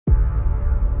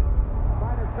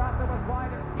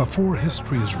Before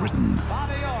history is written,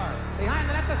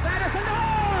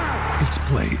 it's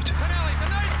played.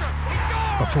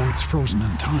 Before it's frozen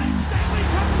in time,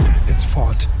 it's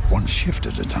fought one shift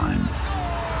at a time.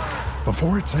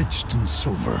 Before it's etched in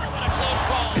silver,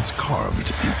 it's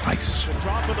carved in ice.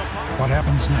 What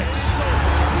happens next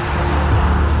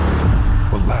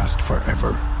will last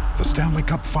forever. The Stanley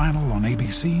Cup Final on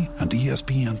ABC and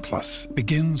ESPN Plus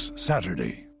begins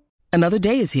Saturday. Another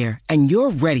day is here, and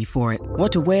you're ready for it.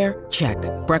 What to wear? Check.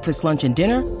 Breakfast, lunch, and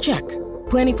dinner? Check.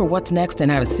 Planning for what's next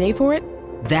and how to save for it?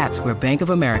 That's where Bank of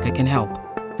America can help.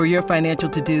 For your financial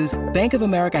to-dos, Bank of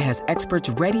America has experts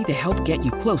ready to help get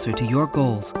you closer to your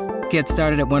goals. Get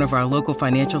started at one of our local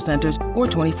financial centers or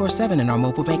 24/7 in our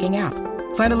mobile banking app.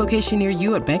 Find a location near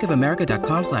you at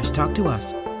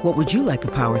bankofamerica.com/talktous. What would you like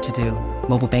the power to do?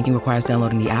 Mobile banking requires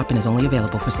downloading the app and is only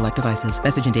available for select devices.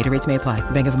 Message and data rates may apply.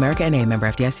 Bank of America N.A., member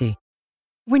FDIC.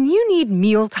 When you need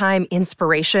mealtime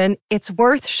inspiration, it's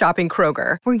worth shopping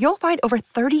Kroger, where you'll find over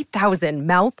 30,000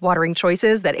 mouth-watering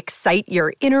choices that excite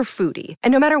your inner foodie.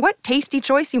 And no matter what tasty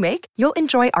choice you make, you'll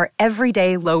enjoy our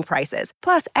everyday low prices,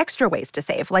 plus extra ways to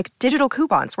save, like digital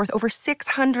coupons worth over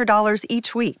 $600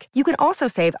 each week. You can also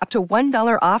save up to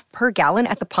 $1 off per gallon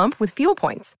at the pump with fuel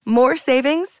points. More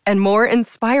savings and more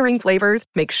inspiring flavors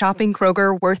make shopping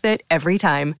Kroger worth it every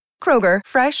time. Kroger,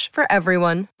 fresh for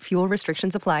everyone. Fuel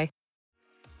restrictions apply.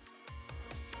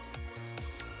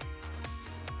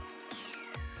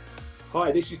 Hi,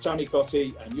 this is Tony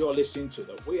Cotti, and you're listening to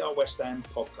the We Are West Ham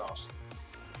podcast.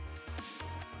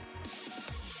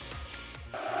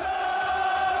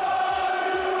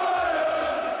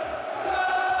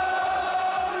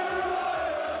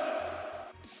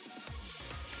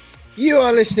 You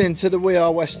are listening to the We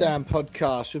Are West Ham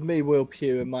podcast with me, Will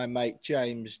Pugh, and my mate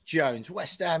James Jones.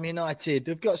 West Ham United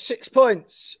have got 6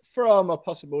 points from a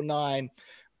possible 9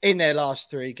 in their last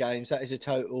 3 games. That is a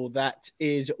total that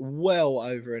is well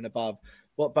over and above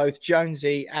what both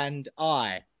Jonesy and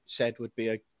I said would be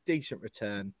a decent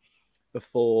return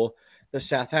before the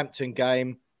Southampton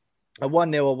game. A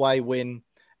 1-0 away win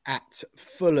at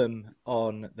Fulham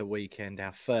on the weekend,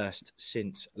 our first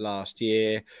since last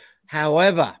year.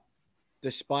 However,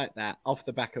 despite that, off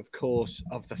the back, of course,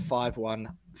 of the 5-1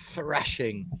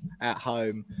 thrashing at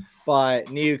home by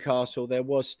Newcastle, there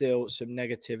was still some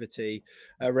negativity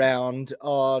around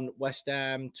on West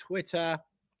Ham Twitter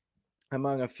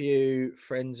among a few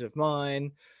friends of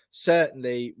mine.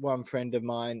 Certainly one friend of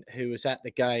mine who was at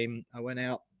the game. I went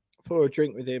out for a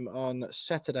drink with him on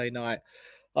Saturday night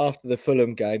after the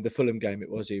Fulham game. The Fulham game it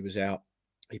was, he was out.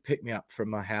 He picked me up from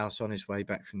my house on his way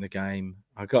back from the game.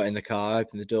 I got in the car,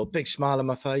 opened the door, big smile on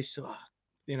my face.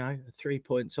 3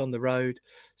 points on the road,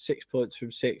 6 points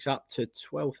from 6, up to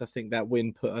 12th. I think that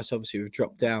win put us, obviously, we've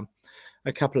dropped down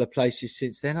a couple of places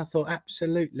since then. I thought,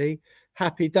 absolutely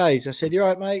happy days. I said, "You all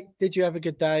right, mate? Did you have a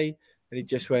good day?" And he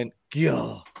just went,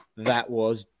 "God, that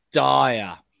was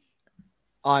dire."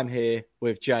 I'm here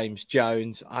with James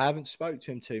Jones. I haven't spoke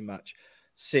to him too much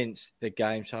since the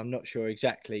game, so I'm not sure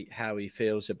exactly how he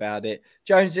feels about it.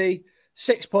 Jonesy,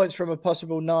 6 points from a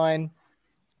possible 9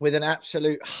 with an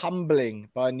absolute humbling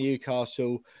by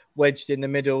Newcastle wedged in the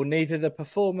middle. Neither the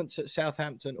performance at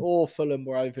Southampton or Fulham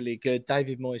were overly good.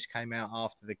 David Moyes came out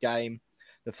after the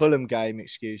Fulham game,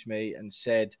 and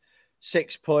said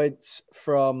 6 points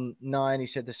from 9. He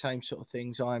said the same sort of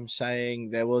things I'm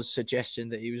saying. There was suggestion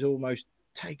that he was almost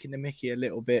taking the mickey a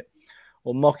little bit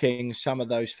or mocking some of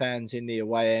those fans in the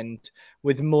away end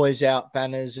with Moyes out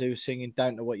banners who were singing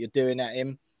 "Don't Know What You're Doing" at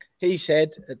him. He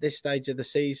said at this stage of the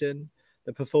season,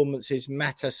 the performances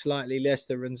matter slightly less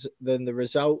than the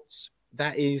results.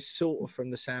 That is sort of from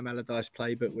the Sam Allardyce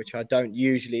playbook, which I don't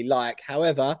usually like.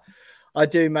 However, I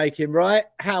do make him right.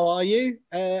 How are you?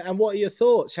 And what are your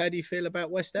thoughts? How do you feel about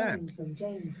West Ham? From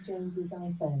James Jones's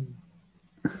iPhone.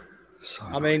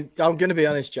 I mean, I'm going to be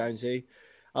honest, Jonesy.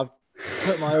 I've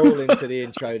put my all into the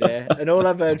intro there, and all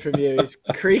I've heard from you is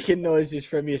creaking noises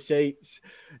from your seats,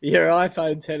 your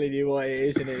iPhone telling you what it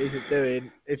is and it isn't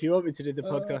doing. If you want me to do the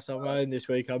podcast on my own this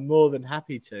week, I'm more than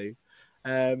happy to.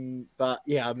 But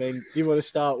yeah, I mean, do you want to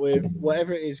start with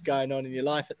whatever it is going on in your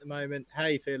life at the moment, how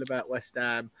you feel about West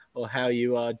Ham, or how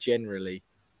you are generally?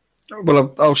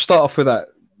 Well, I'll start off with that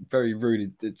very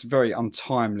rude, it's very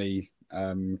untimely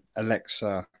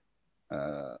Alexa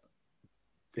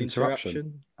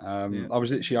interruption. Yeah. I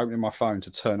was literally opening my phone to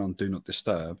turn on Do Not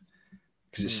Disturb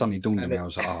because it suddenly dawned on me. I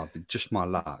was like, just my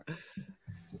luck.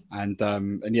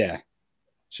 And yeah,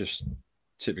 just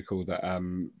typical that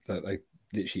that they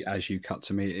literally, as you cut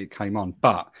to me, it came on.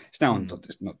 But it's now on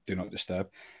Do Not Disturb.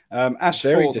 As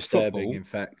very for disturbing, football, in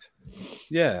fact.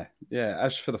 Yeah.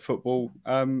 As for the football,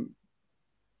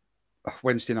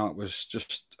 Wednesday night was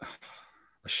just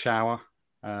a shower,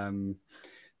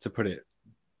 to put it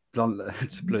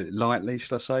lightly,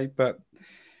 shall I say? But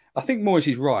I think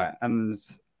Moyes is right, and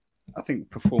I think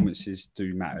performances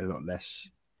do matter a lot less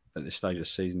at this stage of the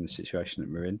season, the situation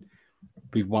that we're in.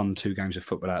 We've won 2 games of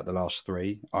football out of the last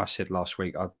 3. I said last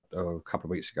week, a couple of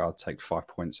weeks ago, I'd take 5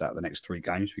 points out of the next 3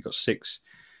 games. We got 6,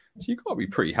 so you've got to be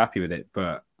pretty happy with it.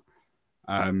 But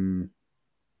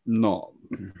not,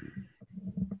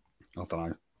 I don't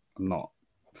know, I'm not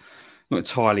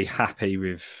entirely happy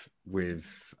with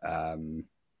the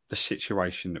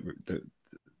situation that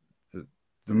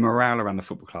the morale around the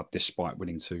football club, despite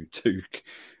winning two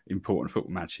important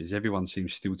football matches. Everyone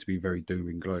seems still to be very doom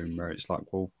and gloom, where it's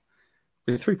like, well,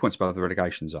 we're 3 points above the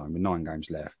relegation zone with 9 games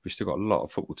left. We've still got a lot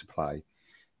of football to play.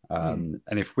 And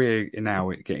if we're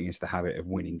now getting into the habit of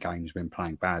winning games when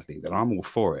playing badly, then I'm all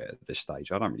for it at this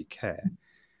stage. I don't really care.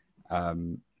 I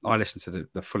listened to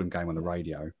the Fulham game on the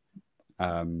radio,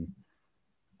 and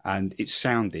it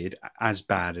sounded as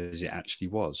bad as it actually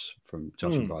was, from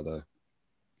judging by the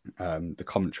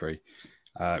commentary.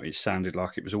 It sounded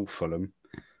like it was all Fulham.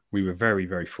 We were very,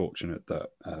 very fortunate that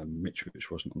Mitrovic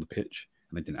wasn't on the pitch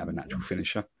and they didn't have a natural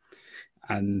finisher.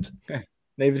 And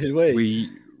neither did we.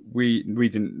 We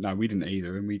didn't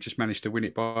either, and we just managed to win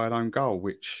it by an own goal,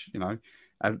 which, you know,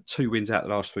 2 wins out of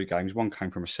the last 3 games. 1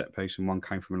 came from a set piece and 1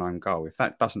 came from an own goal. If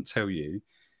that doesn't tell you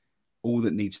all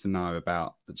that needs to know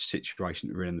about the situation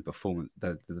that we're in, the performance,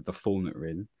 the form that we're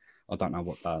in, I don't know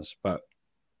what does. But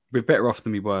we're better off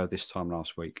than we were this time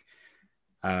last week,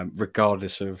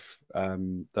 regardless of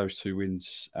those 2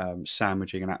 wins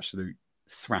sandwiching an absolute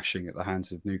thrashing at the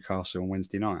hands of Newcastle on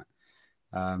Wednesday night.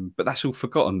 But that's all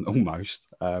forgotten almost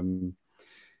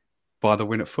by the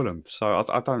win at Fulham. So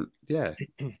I don't, yeah.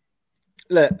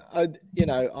 Look,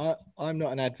 I'm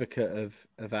not an advocate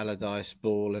of Allardyce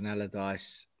ball and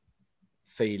Allardyce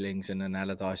feelings and an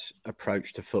Allardyce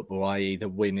approach to football, i.e. the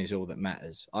win is all that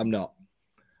matters. I'm not.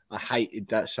 I hated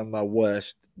that. Some of my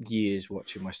worst years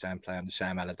watching West Ham play under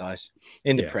Sam Allardyce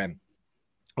in the Prem.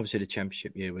 Obviously, the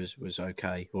Championship year was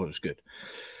okay, or it was good.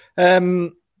 I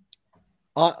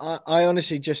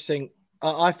honestly just think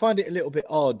I find it a little bit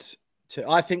odd to.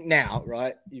 I think now,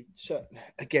 right?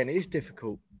 Again, it is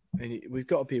difficult, and we've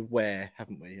got to be aware,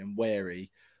 haven't we, and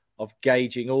wary of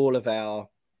gauging all of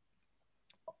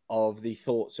the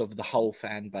thoughts of the whole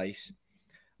fan base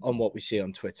on what we see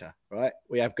on Twitter, right?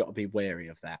 We have got to be wary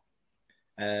of that.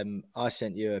 I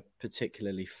sent you a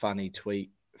particularly funny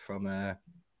tweet from a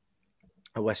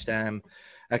West Ham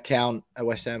account, a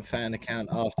West Ham fan account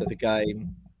after the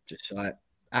game, just like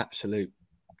absolute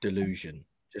delusion,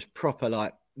 just proper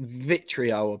like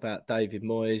vitriol about David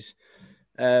Moyes.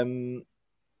 And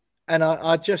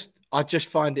I just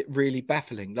find it really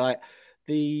baffling. Like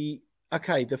the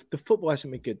football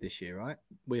hasn't been good this year, right?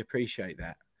 We appreciate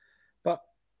that. But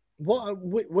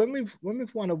when we've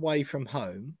won away from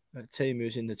home, a team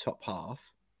who's in the top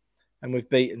half, and we've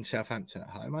beaten Southampton at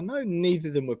home, I know neither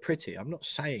of them were pretty. I'm not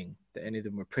saying that any of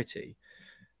them were pretty.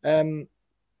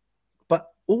 But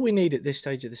all we need at this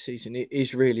stage of the season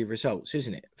is really results,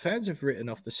 isn't it? Fans have written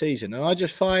off the season. And I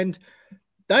just find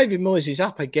David Moyes is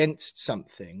up against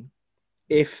something.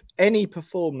 If any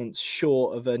performance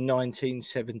short of a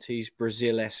 1970s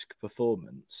Brazil-esque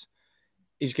performance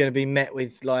is going to be met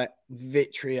with like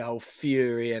vitriol,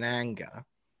 fury and anger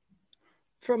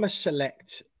from a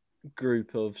select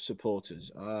group of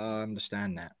supporters, I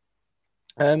understand that.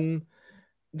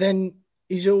 Then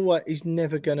he's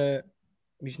never gonna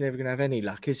have any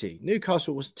luck, is he?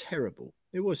 Newcastle was terrible.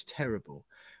 It was terrible.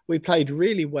 We played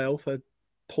really well for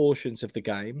portions of the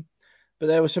game, but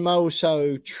there were some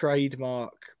also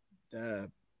trademark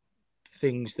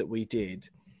things that we did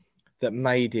that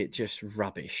made it just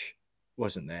rubbish,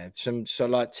 wasn't there? So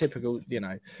like typical,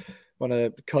 one of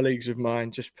the colleagues of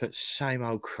mine just put same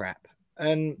old crap.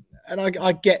 And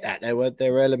I get that. There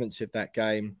were elements of that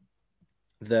game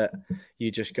that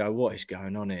you just go, what is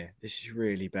going on here? This is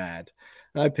really bad.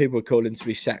 I know people are calling to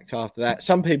be sacked after that.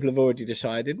 Some people have already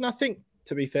decided. And I think,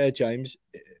 to be fair, James,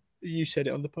 you said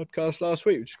it on the podcast last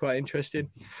week, which is quite interesting.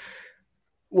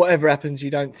 Whatever happens, you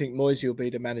don't think Moyes will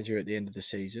be the manager at the end of the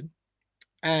season.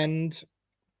 And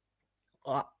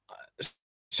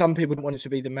some people want him to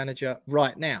be the manager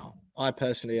right now. I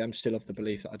personally am still of the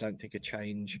belief that I don't think a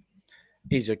change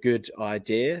is a good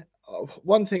idea.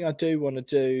 One thing I do want to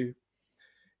do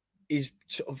is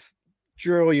sort of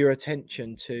draw your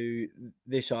attention to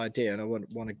this idea, and I want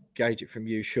to gauge it from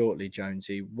you shortly,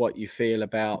 Jonesy, what you feel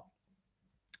about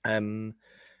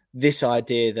this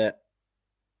idea that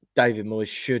David Moyes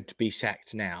should be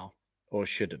sacked now or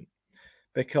shouldn't.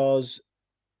 Because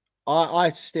I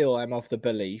still am of the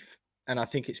belief And I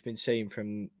think it's been seen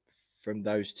from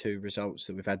those two results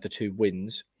that we've had, the two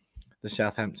wins, the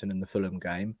Southampton and the Fulham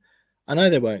game. I know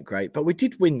they weren't great, but we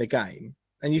did win the game.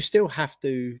 And you still have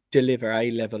to deliver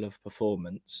a level of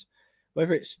performance,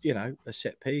 whether it's, a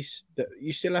set piece, that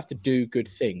you still have to do good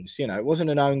things. It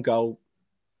wasn't an own goal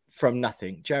from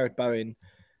nothing. Jared Bowen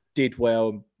did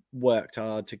well, worked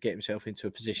hard to get himself into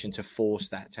a position to force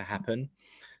that to happen.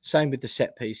 Same with the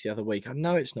set piece the other week. I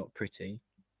know it's not pretty.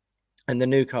 And the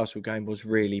Newcastle game was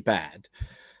really bad,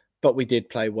 but we did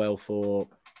play well for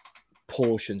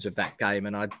portions of that game.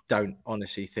 And I don't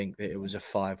honestly think that it was a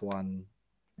 5-1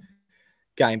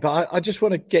 game. But I just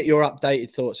want to get your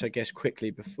updated thoughts, I guess, quickly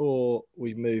before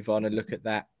we move on and look at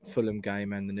that Fulham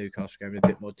game and the Newcastle game in a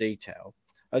bit more detail.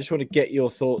 I just want to get your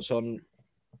thoughts on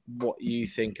what you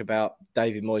think about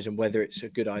David Moyes and whether it's a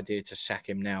good idea to sack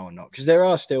him now or not. Because there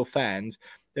are still fans.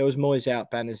 There was Moyes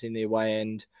out banners in the away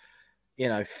end,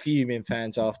 fuming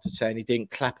fans after saying he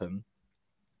didn't clap them.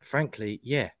 Frankly,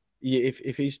 yeah.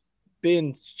 If he's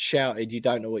being shouted, you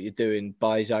don't know what you're doing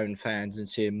by his own fans and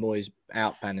seeing Moyes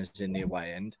out banners in the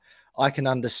away end, I can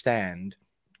understand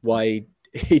why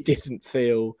he didn't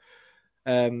feel,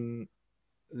 I'm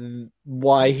not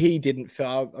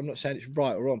saying it's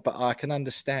right or wrong, but I can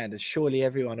understand, and surely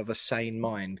everyone of a sane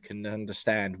mind can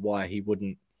understand why he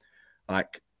wouldn't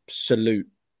salute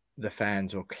the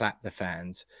fans or clap the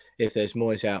fans if there's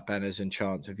Moyes out banners and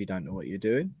chants if you don't know what you're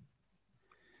doing.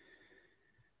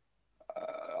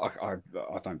 I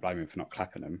don't blame him for not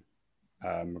clapping them,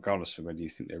 regardless of whether you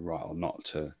think they're right or not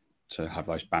to have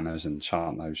those banners and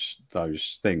chant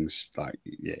those things.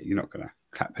 You're not going to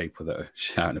clap people that are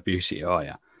shouting abuse at you, are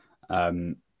you?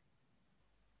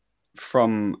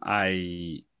 From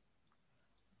a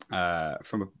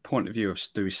point of view of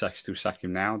do we still sack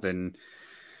him now, then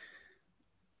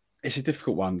it's a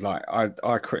difficult one.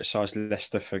 I criticised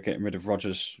Leicester for getting rid of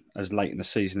Rodgers as late in the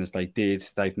season as they did.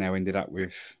 They've now ended up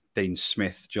with Dean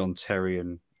Smith, John Terry,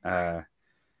 and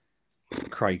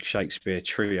Craig Shakespeare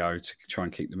trio to try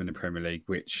and keep them in the Premier League.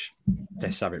 Which,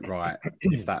 let's have it right,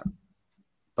 if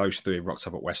those three rocked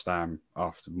up at West Ham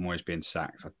after Moyes being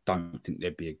sacked, I don't think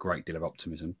there'd be a great deal of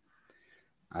optimism.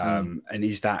 And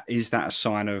is that a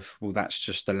sign of, well, that's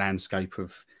just the landscape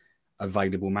of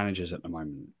available managers at the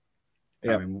moment?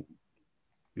 Yeah. I mean,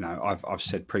 I've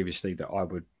said previously that I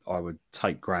would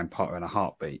take Graham Potter in a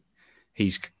heartbeat.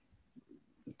 He's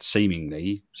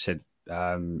seemingly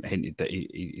hinted that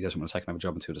he doesn't want to take another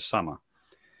job until the summer.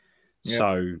 Yep.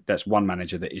 So that's one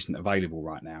manager that isn't available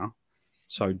right now.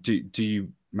 So do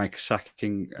you make a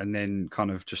sacking and then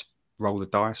kind of just roll the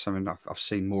dice? I mean, I've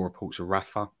seen more reports of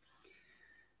Rafa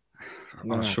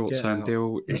on a short-term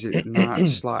deal. Is it? No,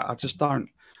 it's I just don't.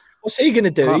 What's he going to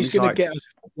do? He's going to get us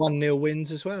 1-0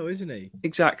 wins as well, isn't he?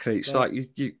 Exactly. It's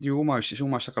you almost, it's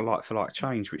almost like a like-for-like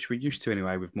change, which we're used to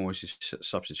anyway with Moyes'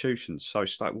 substitutions. So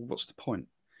it's well, what's the point?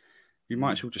 You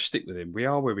might as well just stick with him. We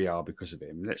are where we are because of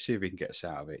him. Let's see if he can get us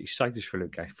out of it. He saved us from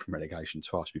relegation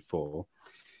twice before.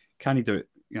 Can he do it?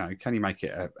 Can he make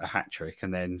it a hat trick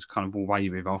and then kind of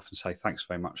wave him off and say, thanks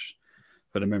very much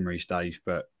for the memories, Dave,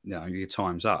 but your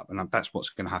time's up. And that's what's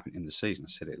going to happen in the season.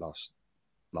 I said it last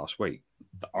week.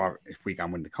 If we go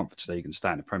and win the Conference League and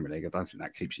stay in the Premier League, I don't think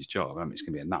that keeps his job. I mean, it's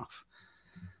going to be enough.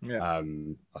 Yeah.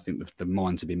 I think the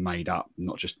minds have been made up,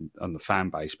 not just on the fan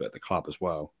base, but at the club as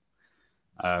well.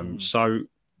 So,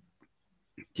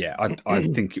 yeah, I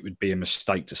think it would be a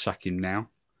mistake to sack him now.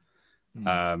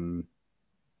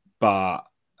 But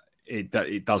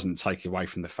it doesn't take away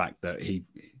from the fact that he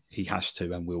has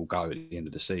to and will go at the end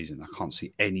of the season. I can't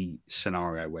see any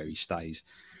scenario where he stays,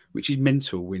 which is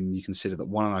mental when you consider that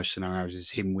one of those scenarios is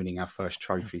him winning our first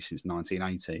trophy since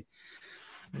 1980.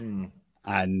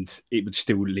 And it would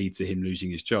still lead to him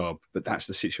losing his job. But that's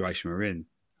the situation we're in.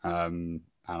 And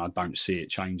I don't see it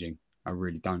changing. I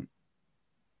really don't.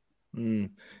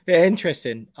 Yeah,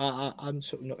 interesting. I'm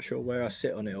sort of not sure where I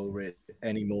sit on it already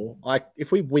anymore.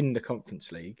 If we win the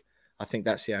Conference League, I think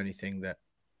that's the only thing that...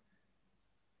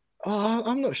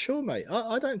 I'm not sure, mate.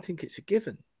 I don't think it's a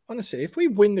given. Honestly, if we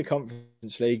win the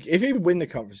Conference League,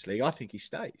 I think he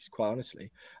stays, quite honestly.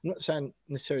 I'm not saying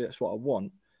necessarily that's what I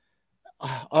want.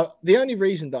 The only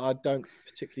reason that I don't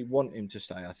particularly want him to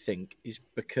stay, I think, is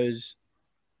because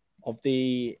of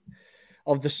the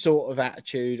sort of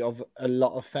attitude of a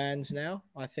lot of fans now.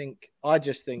 I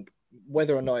just think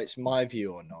whether or not it's my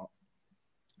view or not,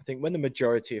 I think when the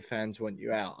majority of fans want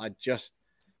you out, I just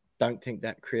don't think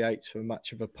that creates for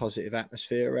much of a positive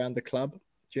atmosphere around the club.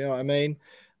 Do you know what I mean?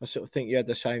 I sort of think you had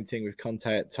the same thing with Conte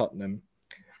at Tottenham.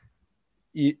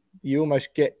 You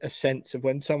almost get a sense of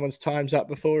when someone's time's up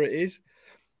before it is.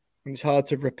 It's hard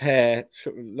to repair.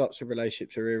 Lots of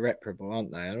relationships are irreparable,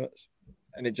 aren't they?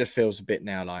 And it just feels a bit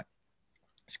now like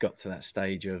it's got to that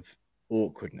stage of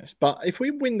awkwardness. But if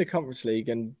we win the Conference League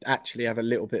and actually have a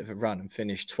little bit of a run and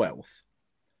finish 12th,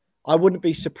 I wouldn't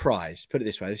be surprised. Put it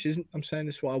this way: I'm saying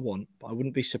this is what I want, but I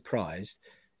wouldn't be surprised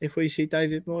if we see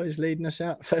David Moyes leading us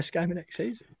out first game of next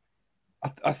season.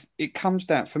 It comes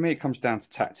down to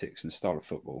tactics and style of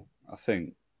football. I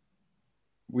think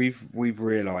we've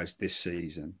realised this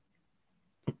season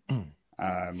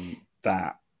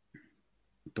that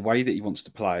the way that he wants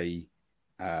to play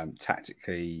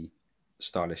tactically,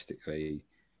 stylistically,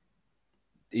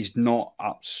 is not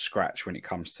up to scratch when it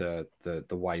comes to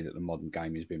the way that the modern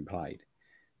game has been played.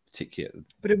 Particularly,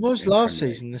 but it was last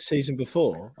season, the season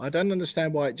before. I don't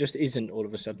understand why it just isn't all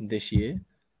of a sudden this year.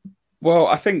 Well,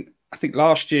 I think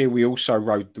last year we also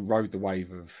rode the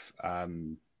wave of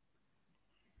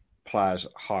players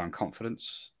high on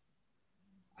confidence.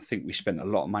 I think we spent a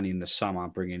lot of money in the summer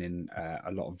bringing in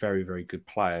a lot of very, very good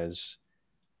players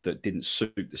that didn't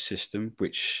suit the system,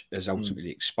 which has ultimately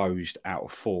exposed out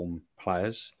of form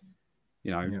players.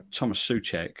 Thomas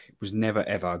Souček was never,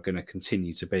 ever going to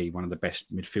continue to be one of the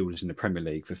best midfielders in the Premier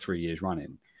League for 3 years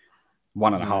running.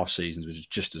 1.5 seasons was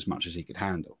just as much as he could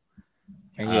handle.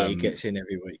 And he gets in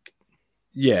every week.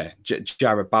 Yeah.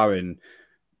 Jared Bowen,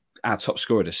 our top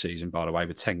scorer this season, by the way,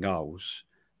 with 10 goals,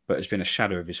 but has been a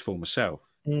shadow of his former self.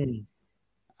 There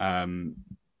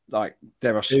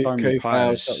are so many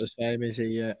players. Not the same, is he?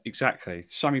 Yeah. Exactly.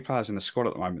 So many players in the squad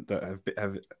at the moment that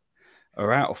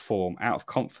are out of form, out of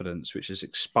confidence, which has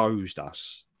exposed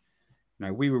us.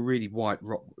 We were really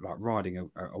riding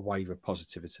a wave of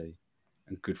positivity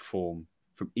and good form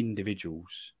from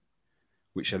individuals,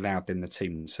 which allowed then the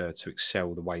team to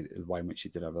excel the way in which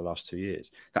it did over the last 2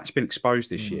 years. That's been exposed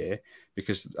this year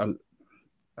because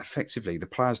effectively the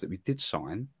players that we did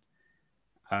sign,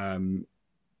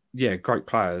 great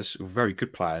players, very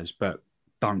good players, but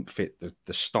don't fit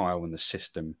the style and the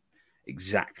system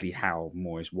exactly how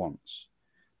Moyes wants.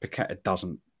 Paqueta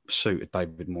doesn't suit a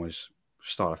David Moyes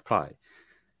style of play.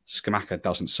 Scamacca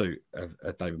doesn't suit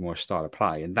a David Moyes style of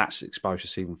play, and that's exposed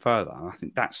us even further. And I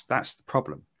think that's the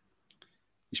problem.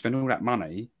 You spend all that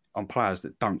money on players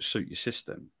that don't suit your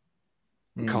system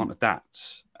and can't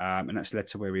adapt, and that's led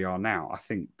to where we are now. I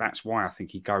think that's why I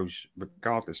think he goes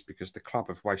regardless, because the club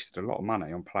have wasted a lot of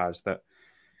money on players that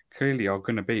clearly are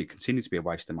going to continue to be a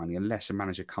waste of money unless a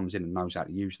manager comes in and knows how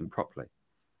to use them properly.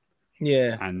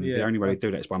 Yeah. And the only way they do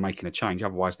that is by making a change.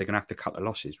 Otherwise, they're going to have to cut the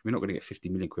losses. We're not going to get 50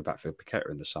 million quid back for Paqueta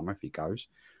in the summer if he goes.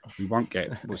 We won't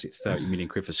get, 30 million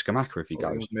quid for Scamacca if he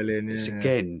goes.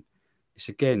 It's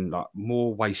again like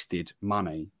more wasted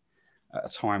money at a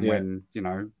time when,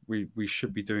 we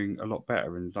should be doing a lot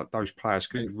better. And like those players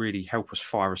could really help us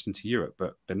fire us into Europe,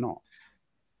 but they're not.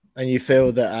 And you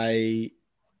feel that a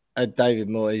David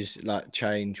Moyes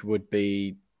change would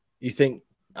be, you think,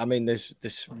 I mean, there's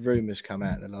this rumours come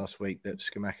out in the last week that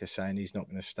Scamacca's saying he's not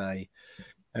going to stay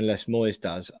unless Moyes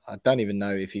does. I don't even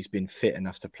know if he's been fit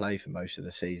enough to play for most of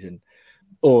the season,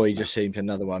 or he just seems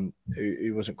another one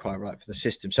who wasn't quite right for the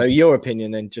system. So your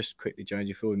opinion then, just quickly, Jones,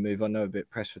 before we move on, I know a bit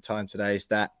pressed for time today, is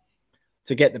that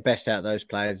to get the best out of those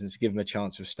players and to give them a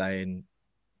chance of staying,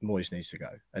 Moyes needs to go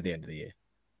at the end of the year.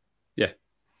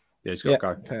 Yeah, he's got to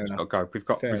go. He's got to go.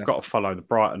 We've got to follow the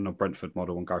Brighton or Brentford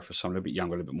model and go for someone a little bit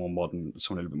younger, a little bit more modern,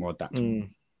 someone a little bit more adaptable.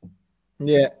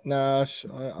 Yeah, no,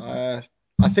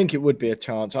 I think it would be a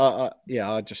chance. I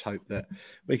just hope that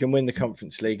we can win the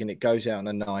Conference League and it goes out on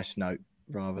a nice note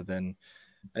rather than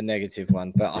a negative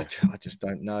one. But I just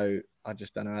don't know. I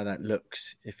just don't know how that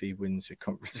looks if he wins the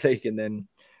Conference League and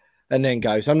then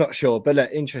goes. I'm not sure. But look,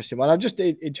 interesting one. I'm just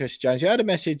interested, James. You had a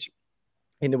message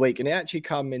in the week, and it actually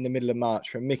come in the middle of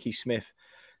March from Mickey Smith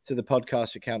to the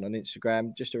podcast account on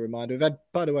Instagram. Just a reminder, we've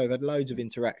had loads of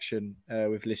interaction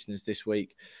with listeners this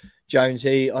week.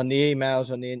 Jonesy, on the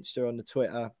emails, on the Insta, on the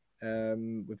Twitter,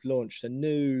 we've launched a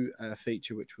new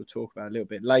feature, which we'll talk about a little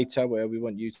bit later, where we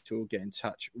want you to all get in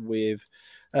touch with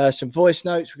some voice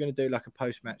notes. We're going to do like a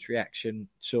post-match reaction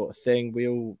sort of thing. We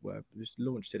all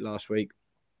launched it last week.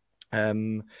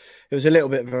 It was a little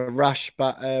bit of a rush,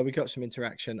 but we got some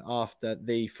interaction after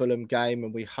the Fulham game,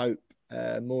 and we hope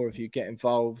more of you get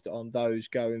involved on those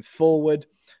going forward.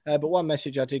 But one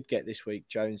message I did get this week,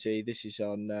 Jonesy, this is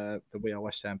on the We Are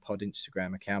West Ham Pod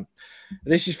Instagram account.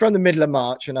 This is from the middle of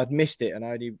March, and I'd missed it, and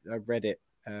I read it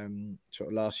sort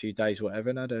of last few days, whatever,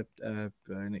 and I had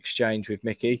an exchange with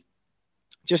Mickey.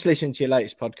 Just listening to your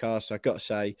latest podcast, I've got to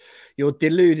say, you're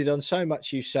deluded on so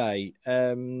much you say.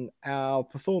 Our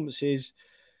performances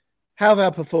How have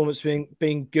our performance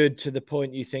been good to the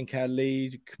point you think our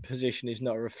lead position is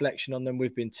not a reflection on them?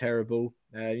 We've been terrible.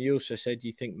 You also said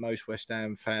you think most West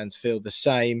Ham fans feel the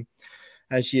same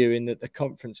as you, in that the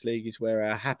Conference League is where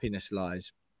our happiness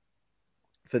lies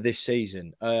for this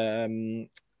season. I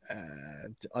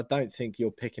don't think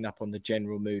you're picking up on the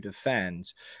general mood of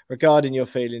fans. Regarding your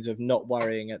feelings of not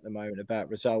worrying at the moment about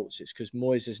results, it's because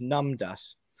Moyes has numbed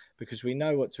us, because we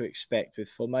know what to expect with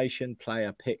formation,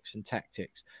 player picks and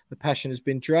tactics. The passion has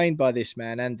been drained by this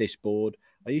man and this board.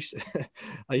 I used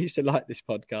to like this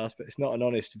podcast, but it's not an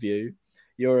honest view.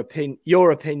 Your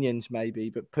opinions maybe,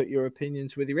 but put your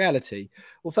opinions with reality.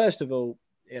 Well, first of all,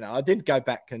 I did go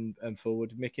back and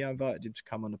forward with Mickey. I invited him to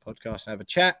come on the podcast and have a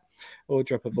chat or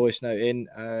drop a voice note in,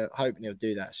 hoping he'll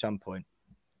do that at some point.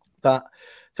 But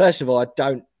first of all,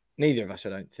 neither of us, I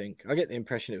don't think. I get the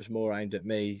impression it was more aimed at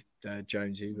me,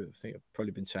 Jonesy. I think I've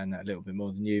probably been saying that a little bit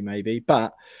more than you, maybe.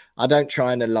 But I don't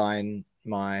try and align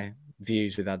my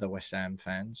views with other West Ham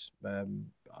fans. I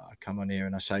come on here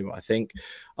and I say what I think.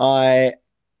 I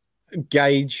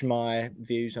gauge my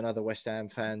views on other West Ham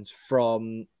fans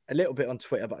from a little bit on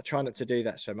Twitter, but I try not to do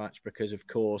that so much because, of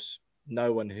course,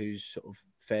 no one who's sort of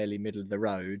fairly middle of the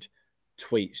road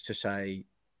tweets to say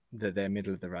that they're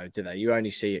middle of the road, do they? You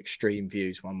only see extreme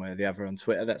views one way or the other on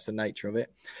Twitter. That's the nature of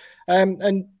it.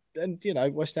 And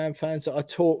West Ham fans that I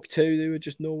talk to, they were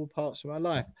just normal parts of my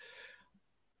life.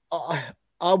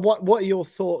 What are your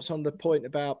thoughts on the point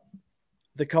about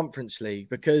the Conference League?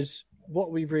 Because what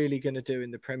are we really going to do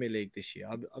in the Premier League this year?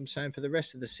 I'm saying for the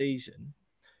rest of the season,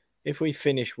 if we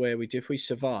finish where we do, if we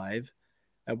survive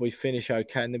and we finish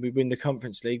okay and then we win the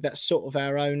Conference League, that's sort of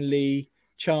our only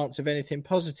chance of anything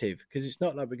positive, because it's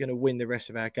not like we're going to win the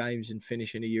rest of our games and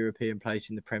finish in a European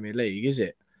place in the Premier League, is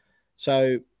it?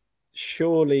 So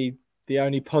surely the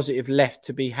only positive left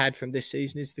to be had from this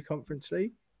season is the Conference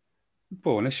League.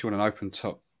 Well, unless you want an open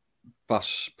top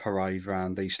bus parade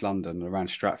around East London,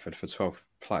 around Stratford for 12th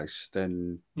place,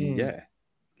 then yeah,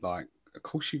 like of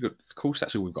course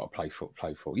that's all we've got to play for.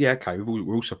 Yeah, okay,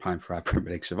 we're also playing for our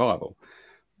Premier League survival,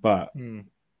 but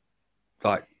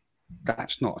like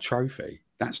that's not a trophy.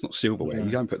 That's not silverware. No.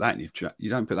 You don't put that in your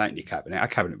cabinet. Our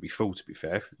cabinet would be full, to be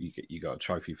fair. If you got a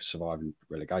trophy for surviving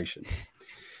relegation.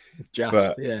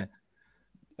 Yeah.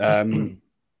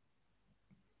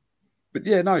 But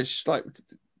yeah, no, it's like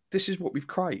this is what we've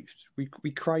craved.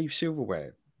 We crave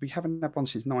silverware. We haven't had one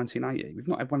since 1980. We've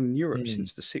not had one in Europe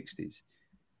since the 60s.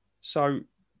 So,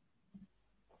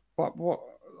 what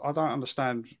I don't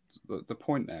understand the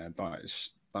point there. Like,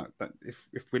 it's like that if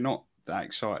we're not that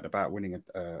excited about winning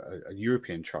a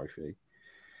European trophy,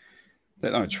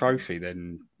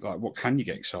 then like what can you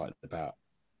get excited about?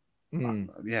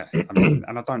 Yeah, I mean,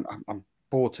 and I'm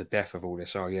bored to death of all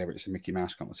this. Oh yeah, it's a Mickey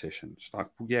Mouse competition. It's like,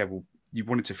 well, you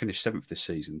wanted to finish 7th this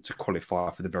season to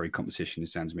qualify for the very competition that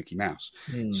sounds Mickey Mouse.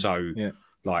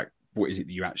 Like, what is it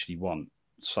that you actually want?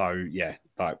 So yeah,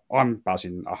 like I'm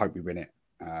buzzing. I hope we win it.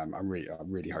 I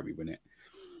really hope we win it.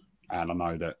 And I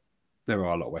know that there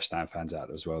are a lot of West Ham fans out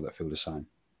there as well that feel the same.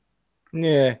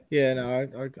 Yeah,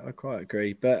 no, I quite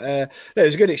agree. But it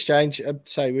was a good exchange, I'd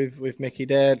say, with Mickey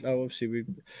there. Obviously, we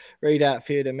read out a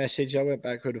few of the message. I went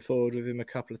backward and forward with him a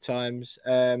couple of times.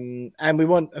 And we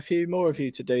want a few more of you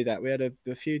to do that. We had a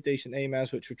few decent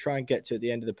emails, which we'll try and get to at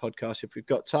the end of the podcast if we've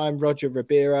got time. Roger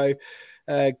Ribeiro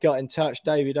got in touch.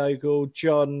 David Ogle,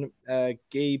 John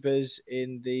Giebers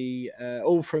in the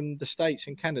all from the States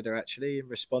and Canada, actually, in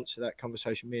response to that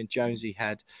conversation me and Jonesy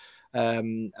had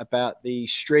about the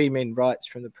streaming rights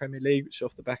from the Premier League, which is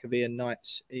off the back of Ian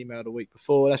Knight's email the week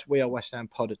before. That's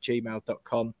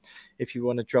wearewesthampod@gmail.com. If you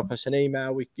want to drop us an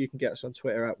email, you can get us on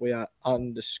Twitter at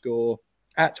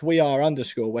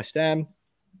 @weare_West Ham.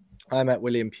 I'm at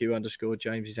William Pugh _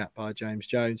 James is at by James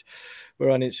Jones. We're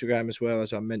on Instagram as well,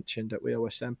 as I mentioned, at We Are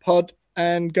West Ham Pod.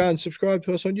 And go and subscribe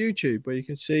to us on YouTube, where you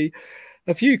can see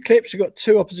a few clips. We've got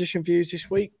 2 opposition views this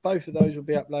week. Both of those will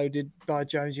be uploaded by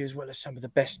Jonesy, as well as some of the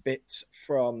best bits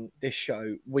from this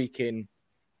show week in,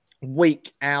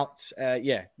 week out.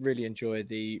 Really enjoy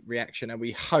the reaction. And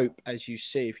we hope, as you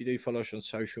see, if you do follow us on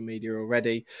social media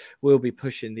already, we'll be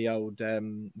pushing the old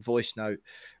voice note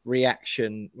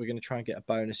reaction. We're going to try and get a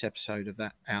bonus episode of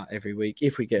that out every week,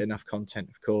 if we get enough content,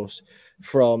 of course,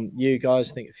 from you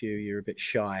guys. I think a few of you are a bit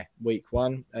shy week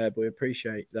 1, but we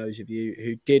appreciate those of you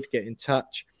who did get in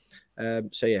touch.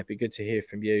 It'd be good to hear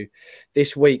from you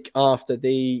this week after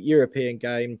the European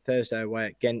game, Thursday away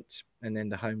at Ghent, and then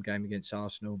the home game against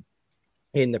Arsenal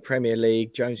in the Premier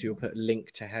League. Jonesy will put a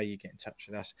link to how you get in touch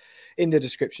with us in the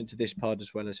description to this pod,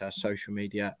 as well as our social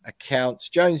media accounts.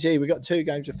 Jonesy, we've got 2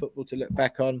 games of football to look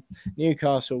back on.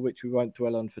 Newcastle, which we won't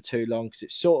dwell on for too long because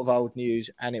it's sort of old news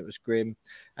and it was grim.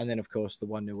 And then, of course, the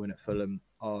 1-0 win at Fulham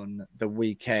on the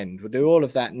weekend. We'll do all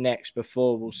of that next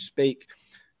before we'll speak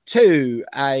to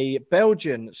a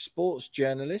Belgian sports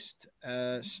journalist,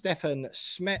 Stefan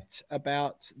Smet,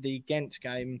 about the Ghent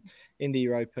game in the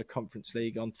Europa Conference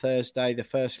League on Thursday. The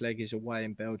first leg is away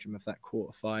in Belgium of that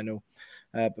quarter-final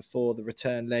before the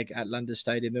return leg at London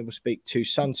Stadium. Then we'll speak to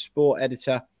Sun Sport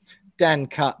editor Dan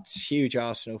Cutts, huge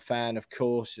Arsenal fan, of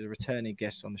course, is a returning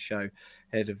guest on the show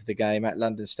ahead of the game at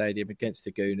London Stadium against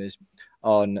the Gooners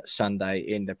on Sunday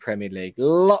in the Premier League.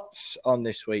 Lots on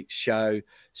this week's show.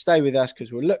 Stay with us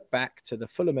because we'll look back to the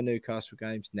Fulham and Newcastle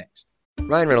games next.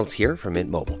 Ryan Reynolds here from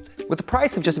Mint Mobile. With the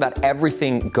price of just about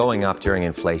everything going up during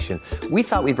inflation, we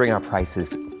thought we'd bring our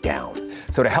prices down.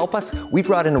 So to help us, we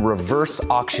brought in a reverse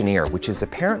auctioneer, which is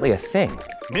apparently a thing.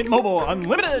 Mint Mobile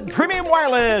Unlimited Premium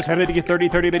Wireless. How to get 30,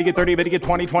 30, bit to get 30, bit to get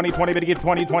 20, 20, 20, bit to get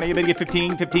 20, 20, bit to get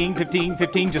 15, 15, 15,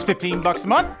 15, just $15 a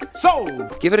month?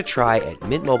 Sold! Give it a try at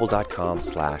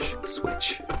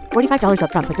mintmobile.com/switch. $45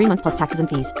 up front for 3 months plus taxes and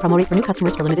fees. Promo rate for new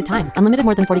customers for limited time. Unlimited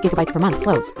more than 40 gigabytes per month.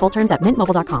 Slows full terms at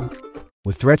mintmobile.com.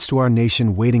 With threats to our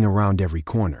nation waiting around every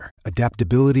corner,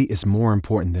 adaptability is more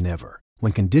important than ever.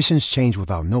 When conditions change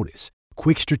without notice,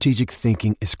 quick strategic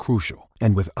thinking is crucial.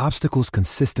 And with obstacles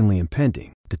consistently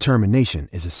impending, determination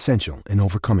is essential in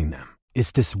overcoming them.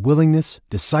 It's this willingness,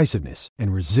 decisiveness,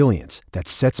 and resilience that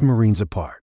sets Marines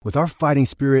apart. With our fighting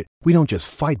spirit, we don't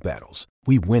just fight battles,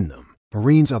 we win them.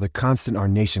 Marines are the constant our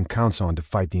nation counts on to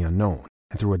fight the unknown.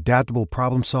 And through adaptable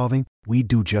problem solving, we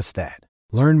do just that.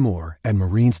 Learn more at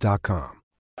marines.com.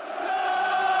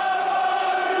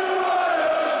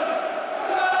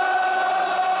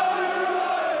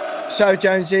 So,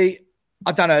 Jonesy,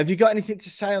 I don't know. Have you got anything to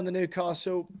say on the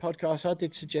Newcastle podcast? I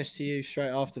did suggest to you straight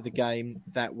after the game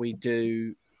that we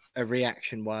do a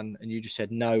reaction one, and you just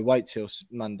said, no, wait till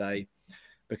Monday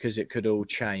because it could all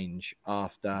change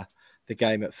after the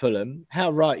game at Fulham. How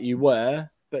right you were,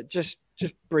 but just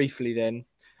briefly then,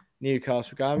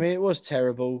 Newcastle game. I mean, it was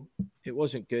terrible. It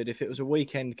wasn't good. If it was a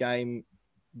weekend game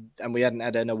and we hadn't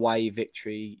had an away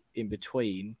victory in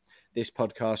between, this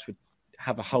podcast would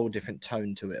have a whole different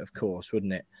tone to it, of course,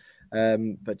 wouldn't it?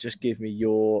 But just give me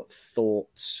your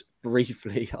thoughts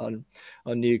briefly on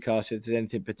Newcastle. If there's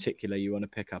anything particular you want to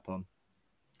pick up on.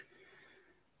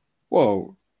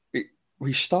 Well,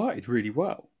 we started really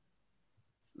well.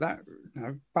 That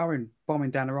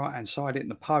bombing down the right hand side, hitting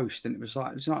the post, and it was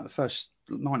like the first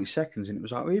 90 seconds, and it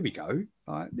was like, oh, here we go.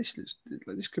 Like this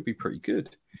could be pretty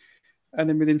good. And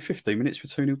then within 15 minutes,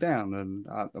 we're 2-0 down. And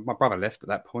my brother left at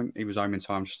that point. He was home in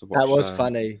time just to watch. That was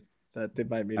funny. That did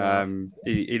make me laugh.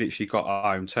 He literally got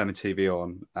home, turned the TV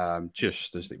on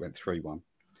just as it went 3-1.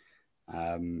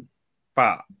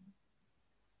 But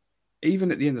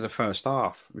even at the end of the first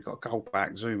half, we got a goal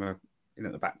back, Zuma in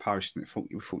at the back post, and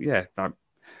we thought, yeah, we're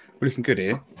looking good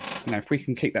here. You know, if we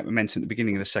can keep that momentum at the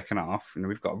beginning of the second half, you know,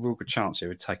 we've got a real good chance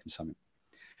here of taking something.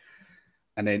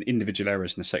 And then individual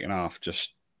errors in the second half,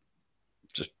 just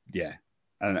yeah.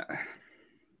 And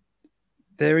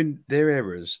they're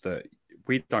errors that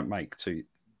we don't make to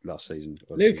last season.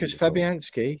 Lucas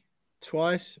Fabianski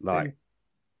twice, like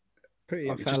pretty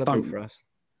infallible for us.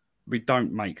 We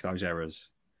don't make those errors.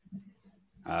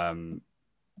 And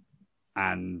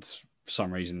for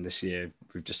some reason this year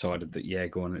we've decided that, yeah,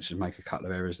 go on, let's just make a couple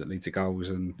of errors that lead to goals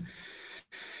and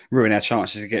ruin our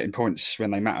chances of getting points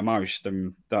when they matter most.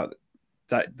 And that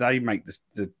they make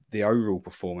the overall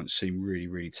performance seem really,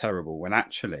 really terrible, when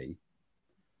actually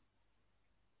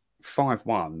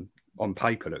 5-1 on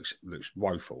paper looks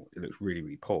woeful. It looks really,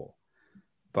 really poor.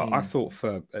 But I thought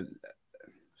for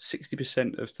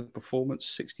 60% of the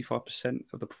performance, 65%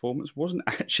 of the performance wasn't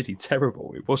actually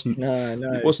terrible. It wasn't.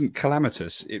 No. It wasn't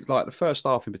calamitous. Like the first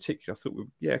half in particular, I thought, we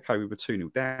were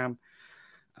 2-0 down.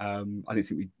 I didn't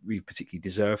think we particularly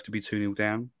deserved to be 2-0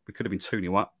 down. We could have been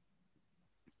 2-0 up.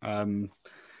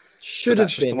 Should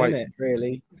have been, isn't it?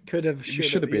 Really, could have.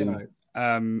 Should have been. You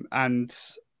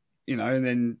know. And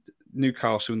then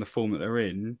Newcastle, in the form that they're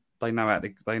in, they know how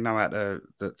to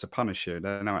punish you.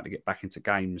 They know how to get back into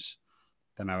games.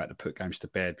 They know how to put games to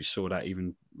bed. We saw that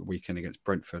even the weekend against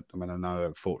Brentford. I mean, I know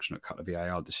a fortunate couple of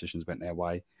VAR decisions went their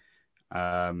way.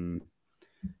 But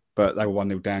they were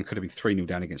 1-0 down, could have been 3-0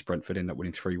 down against Brentford, ended up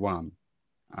winning 3-1.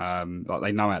 Like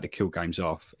they know how to kill games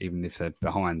off, even if they're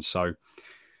behind. So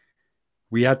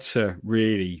we had to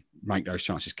really make those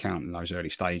chances count in those early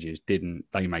stages. Didn't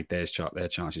they? Made their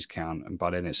chances count, and by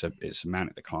then it's a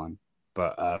mountain to climb.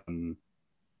 But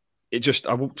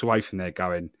I walked away from there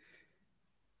going,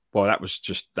 well, that was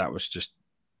just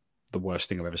the worst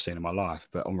thing I've ever seen in my life.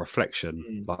 But on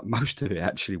reflection, like most of it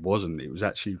actually wasn't. It was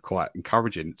actually quite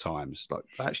encouraging at times. Like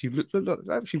they actually look,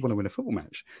 they actually want to win a football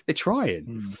match. They're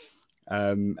trying.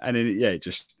 And then,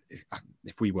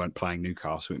 if we weren't playing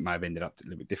Newcastle, it may have ended up a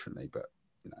little bit differently. But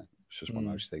it's just one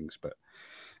of those things. But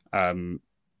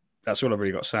that's all I've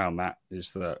really got to say on that.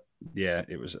 Is that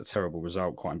it was a terrible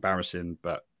result, quite embarrassing,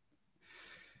 but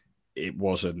it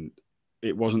wasn't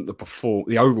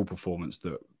the overall performance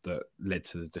that led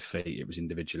to the defeat. It was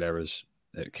individual errors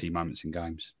at key moments in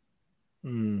games.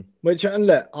 Which, and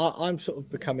look, I'm sort of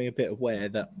becoming a bit aware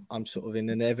that I'm sort of in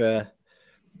an ever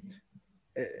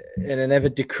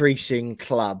decreasing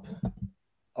club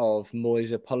of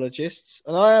Moyes apologists,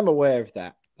 and I am aware of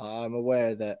that. I'm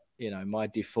aware that my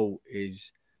default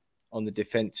is on the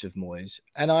defence of Moyes,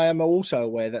 and I am also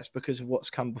aware that's because of what's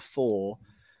come before.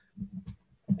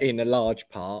 In a large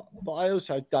part, but I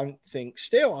also don't think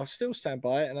I'll still stand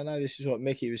by it. And I know this is what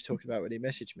Mickey was talking about when he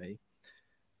messaged me.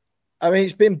 I mean,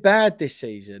 it's been bad this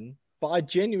season, but I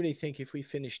genuinely think if we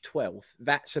finish 12th,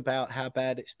 that's about how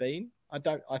bad it's been. I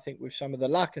think with some of the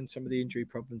luck and some of the injury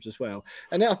problems as well.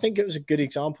 And I think it was a good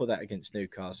example of that against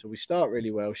Newcastle. We start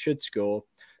really well, should score,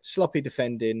 sloppy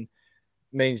defending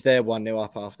means they're 1-0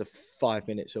 up after 5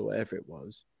 minutes or whatever it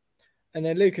was. And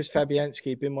then Lucas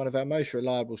Fabianski, been one of our most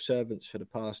reliable servants for the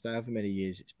past however many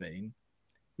years it's been,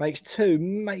 makes 2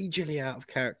 majorly out of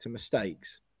character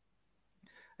mistakes.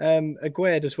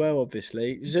 Aguerd as well,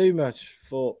 obviously. Zuma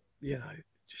thought,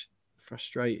 just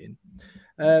frustrating.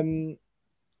 And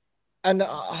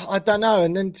I don't know.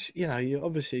 And then, you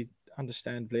obviously,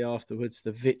 understandably afterwards,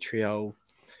 the vitriol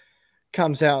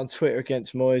comes out on Twitter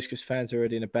against Moyes because fans are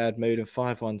already in a bad mood, and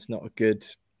 5-1's not a good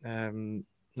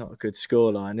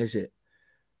scoreline, is it?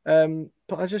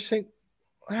 But I just think,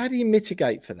 how do you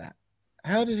mitigate for that?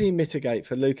 How does he mitigate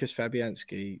for Lucas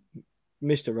Fabianski,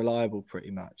 Mr. Reliable, pretty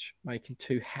much, making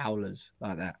 2 howlers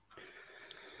like that?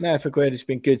 Now, if Aguerd has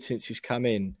been good since he's come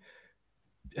in,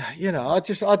 I don't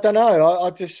know. I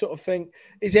just sort of think,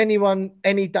 is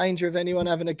any danger of anyone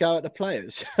having a go at the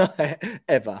players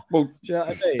ever? Well, do you know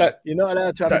what I mean? You're not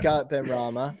allowed to have a go at Ben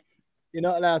Rama. You're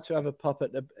not allowed to have a pop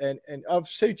at and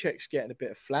Souček's getting a bit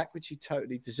of flack, which he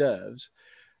totally deserves.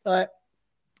 Like,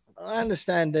 I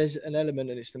understand there's an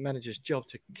element and it's the manager's job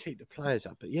to keep the players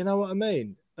up, but you know what I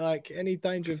mean? Like, any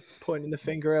danger of pointing the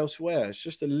finger elsewhere? It's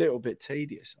just a little bit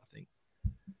tedious, I think.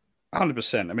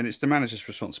 100%. I mean, it's the manager's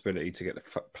responsibility to get the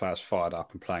players fired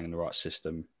up and playing in the right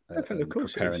system, of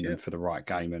course, preparing them for the right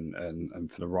game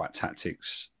and for the right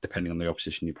tactics, depending on the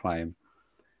opposition you're playing.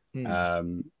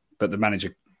 But the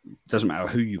manager, doesn't matter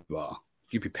who you are.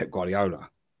 You could be Pep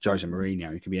Guardiola, Jose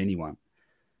Mourinho, you could be anyone.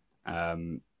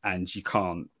 And you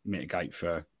can't mitigate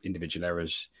for individual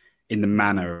errors in the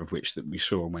manner of which that we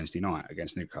saw on Wednesday night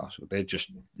against Newcastle. They're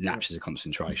just lapses of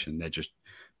concentration. They're just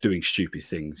doing stupid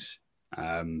things.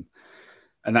 And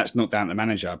that's not down to the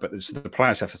manager, but the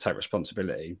players have to take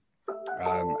responsibility.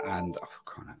 And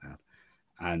crying out loud.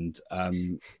 And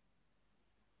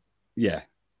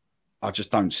I just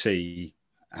don't see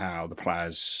how the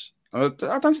players. I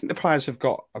don't think the players have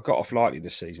got off lightly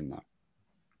this season, though.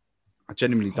 I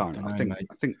genuinely don't. I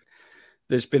think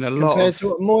there's been a lot compared to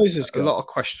what Moyes has got. A lot of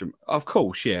question. Of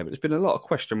course, yeah, but there's been a lot of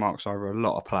question marks over a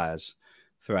lot of players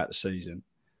throughout the season.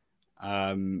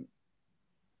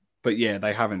 But yeah,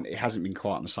 they haven't. It hasn't been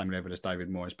quite on the same level as David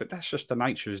Moyes. But that's just the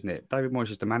nature, isn't it? David Moyes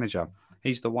is the manager.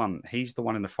 He's the one. He's the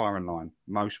one in the firing line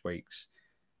most weeks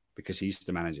because he's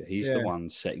the manager. He's the one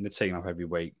setting the team up every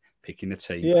week, picking the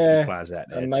team, putting the players out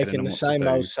there, and making the same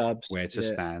old subs, where to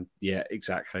stand. Yeah,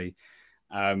 exactly.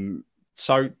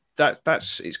 So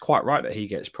that's it's quite right that he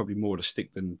gets probably more to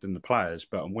stick than the players.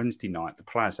 But on Wednesday night, the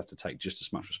players have to take just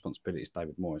as much responsibility as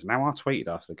David Moyes. Now, I tweeted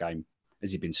after the game,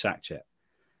 has he been sacked yet?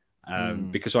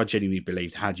 Because I genuinely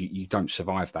believed you don't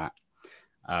survive that.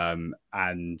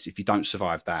 And if you don't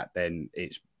survive that, then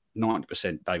it's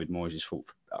 90% David Moyes' fault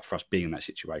for us being in that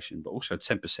situation, but also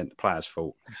 10% the players'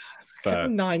 fault.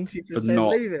 90%,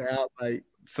 leave it out, mate.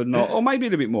 For not, or maybe a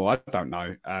little bit more, I don't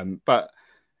know. But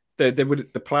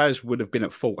the players would have been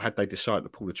at fault had they decided to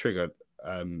pull the trigger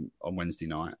on Wednesday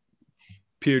night,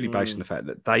 purely based on the fact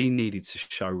that they needed to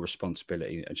show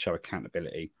responsibility and show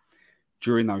accountability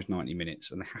during those 90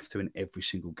 minutes, and they have to in every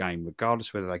single game,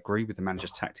 regardless whether they agree with the manager's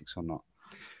tactics or not.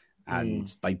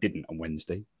 And they didn't on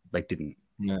Wednesday. They didn't.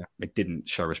 No. They didn't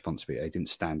show responsibility. They didn't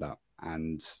stand up,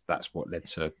 and that's what led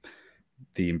to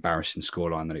the embarrassing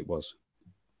scoreline that it was.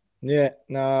 Yeah,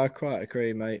 no, I quite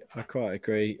agree, mate. I quite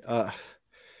agree.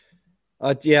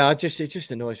 It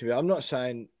just annoys me. I'm not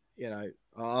saying,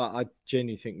 I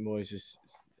genuinely think Moyes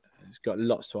He's got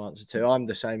lots to answer to. I'm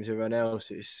the same as everyone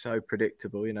else. It's so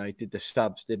predictable. You know, he did the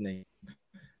subs, didn't he?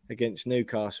 Against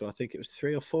Newcastle. I think it was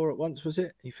 3 or 4 at once, was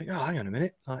it? You think, oh, hang on a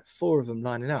minute. Like 4 of them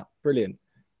lining up. Brilliant.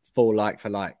 4 like for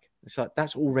like. It's like,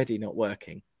 that's already not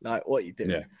working. Like, what are you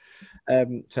doing? Yeah.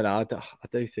 So no, I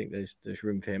do think there's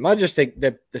room for him. I just think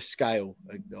the scale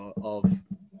of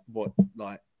what,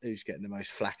 like, who's getting the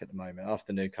most flack at the moment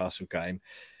after the Newcastle game.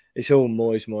 It's all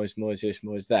Moyes, this,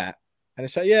 Moyes that. And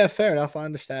it's like, yeah, fair enough. I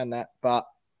understand that. But,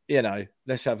 you know,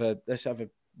 let's have a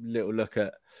little look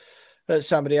at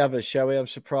some of the others, shall we? I'm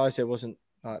surprised there wasn't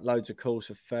like loads of calls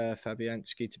for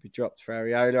Fabianski to be dropped for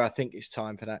Areola. I think it's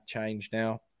time for that change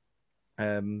now.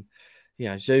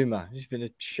 Zuma, he's been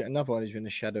another one who's been a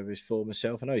shadow of his former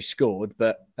self. I know he scored,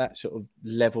 but that sort of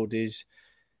leveled his,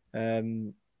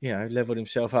 leveled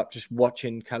himself up just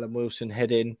watching Callum Wilson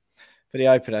head in for the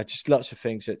opener. Just lots of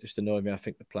things that just annoy me. I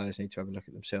think the players need to have a look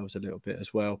at themselves a little bit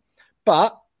as well.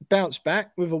 But bounce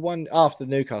back with a 1 after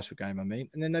the Newcastle game, and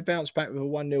then they bounced back with a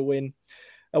 1-0 win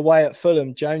away at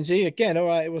Fulham. Jonesy, again, all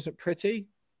right, it wasn't pretty.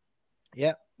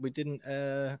 Yeah, we didn't,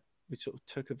 we sort of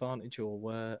took advantage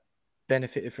or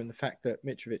benefited from the fact that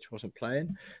Mitrovic wasn't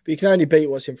playing. But you can only beat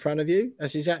what's in front of you.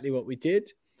 That's exactly what we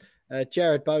did.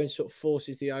 Jared Bowen sort of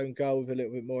forces the own goal with a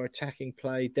little bit more attacking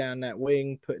play down that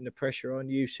wing, putting the pressure on.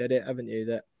 You said it, haven't you,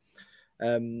 that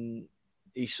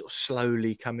he's sort of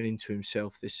slowly coming into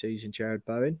himself this season, Jared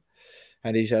Bowen,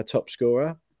 and he's our top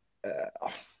scorer.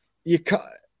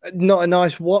 Not a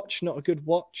nice watch, not a good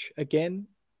watch again.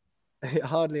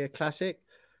 Hardly a classic,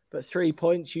 but 3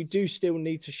 points. You do still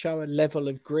need to show a level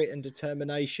of grit and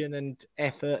determination and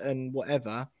effort and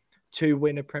whatever to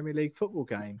win a Premier League football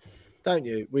game, don't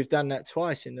you? We've done that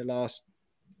twice in the last,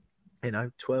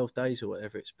 12 days or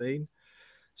whatever it's been.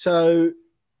 So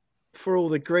for all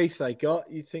the grief they got,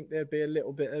 you think there'd be a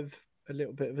little bit of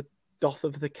a doff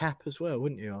of the cap as well,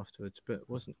 wouldn't you, afterwards? But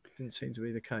didn't seem to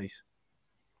be the case.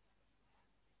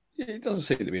 It doesn't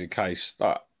seem to be the case.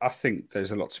 I think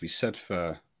there's a lot to be said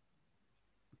for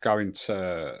going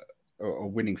to or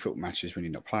winning football matches when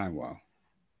you're not playing well.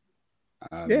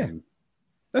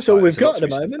 That's all we've got at the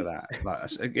moment. For that.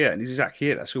 And exactly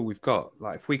it. That's all we've got.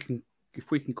 Like if we can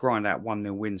grind out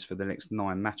 1-0 wins for the next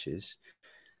 9 matches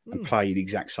and play the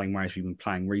exact same way as we've been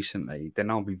playing recently,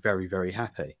 then I'll be very, very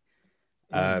happy.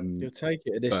 You'll take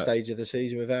it at this stage of the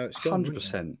season without it's gone.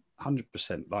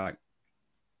 100%. Like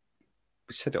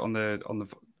we said it on the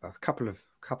a couple of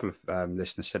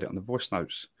listeners said it on the voice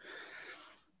notes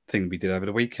thing we did over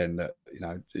the weekend that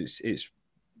it's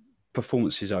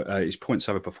performances, it's points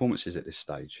over performances at this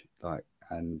stage.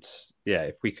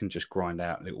 If we can just grind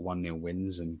out little 1-0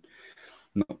 wins and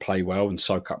not play well and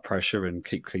soak up pressure and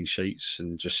keep clean sheets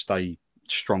and just stay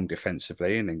strong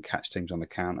defensively and then catch teams on the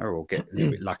counter or get a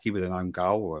little bit lucky with an own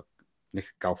goal or nick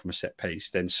a goal from a set piece,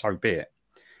 then so be it.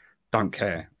 Don't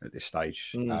care at this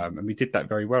stage. And we did that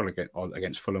very well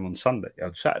against Fulham on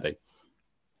Saturday.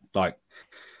 Like,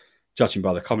 judging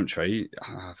by the commentary,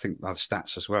 I think the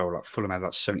stats as well, like Fulham had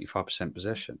 75%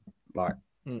 possession. Like,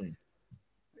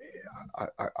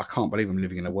 I can't believe I'm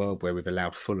living in a world where we've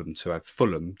allowed Fulham to have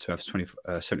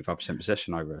 75%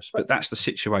 possession over us. But that's the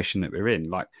situation that we're in.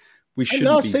 Like, we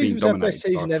shouldn't be being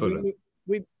dominated by Fulham.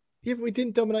 We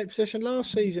didn't dominate possession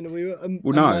last season. We were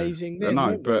amazing then.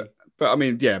 No, but I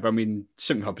mean,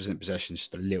 75% possession is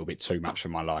just a little bit too much for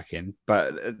my liking.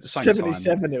 But at the same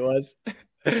 77 time, it was.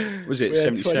 Was it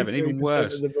 77? Even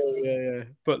worse. Yeah.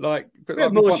 But we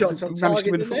had more shots on target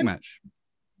to win a than football match.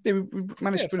 Yeah, we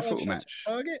managed to win a football match.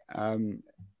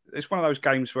 It's one of those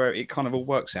games where it kind of all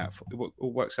works out.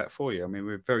 All works out for you. I mean,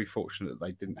 we're very fortunate that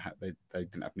they didn't have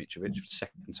Mitrovic for the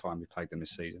second time we played them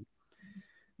this season.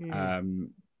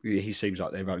 He seems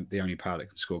like they're the only player that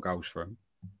can score goals for him.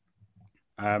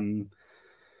 I've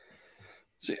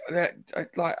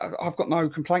got no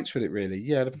complaints with it really.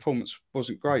 Yeah, the performance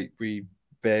wasn't great. We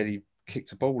barely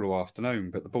kicked a ball all afternoon,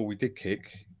 but the ball we did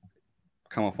kick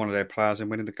come off one of their players and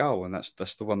winning the goal, and that's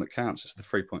the one that counts. It's the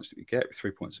 3 points that we get, with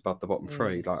 3 points above the bottom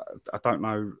three. Like, I don't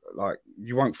know, like,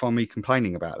 you won't find me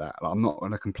complaining about that. Like, I'm not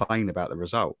going to complain about the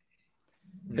result.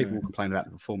 People will complain about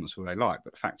the performance all they like,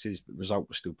 but the fact is the result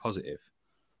was still positive.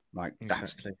 Like,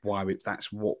 exactly.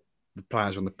 That's what the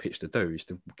players on the pitch to do, is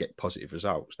to get positive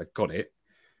results. They've got it.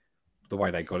 The way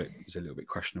they got it is a little bit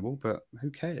questionable, but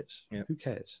who cares? Yeah. Who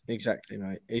cares? Exactly,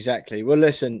 mate. Exactly. Well,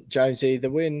 listen, Jonesy, the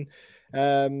win.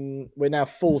 We're now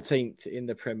 14th in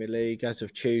the Premier League as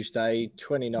of Tuesday.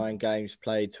 29 games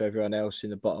played to everyone else in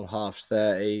the bottom half's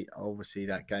 30. Obviously,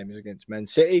 that game is against Man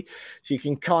City, so you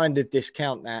can kind of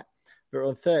discount that. But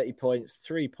on 30 points,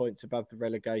 3 points above the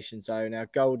relegation zone. Our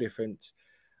goal difference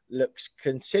looks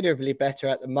considerably better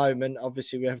at the moment.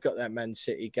 Obviously, we have got that Man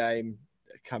City game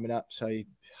coming up, so you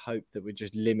hope that we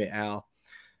just limit our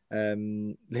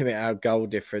goal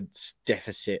difference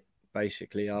deficit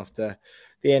basically after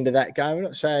the end of that game. I'm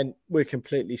not saying we're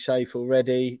completely safe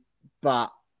already,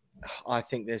 but I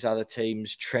think there's other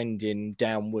teams trending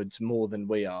downwards more than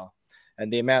we are,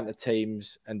 and the amount of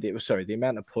teams and the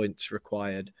amount of points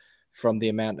required from the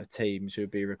amount of teams who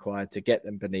would be required to get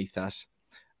them beneath us.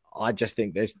 I just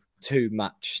think there's too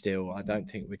much still. I don't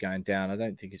think we're going down. I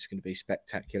don't think it's going to be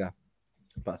spectacular,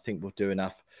 but I think we'll do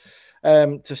enough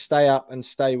to stay up and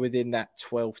stay within that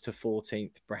 12th to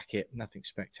 14th bracket. Nothing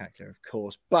spectacular, of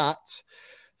course. But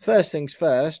first things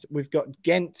first, we've got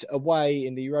Ghent away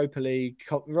in the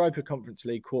Europa Conference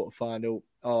League quarterfinal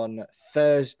on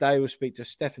Thursday. We'll speak to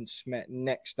Stefan Smet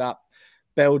next up.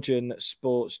 Belgian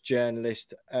sports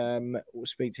journalist. We'll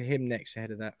speak to him next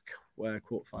ahead of that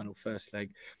quarterfinal first leg,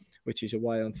 which is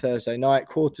away on Thursday night,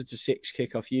 5:45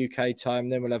 kickoff UK time.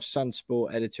 Then we'll have Sun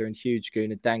Sport editor and huge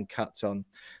gooner Dan Cutts on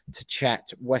to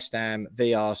chat West Ham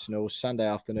v Arsenal Sunday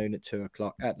afternoon at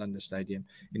 2:00 at London Stadium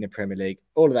in the Premier League.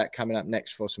 All of that coming up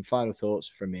next for some final thoughts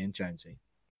from me and Jonesy.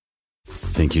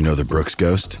 Think you know the Brooks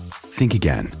Ghost? Think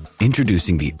again.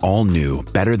 Introducing the all-new,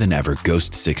 better-than-ever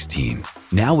Ghost 16.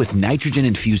 Now with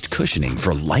nitrogen-infused cushioning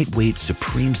for lightweight,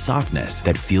 supreme softness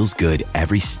that feels good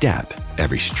every step,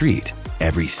 every street,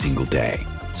 every single day.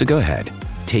 So go ahead,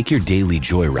 take your daily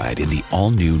joyride in the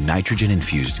all-new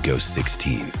nitrogen-infused Ghost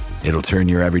 16. It'll turn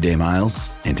your everyday miles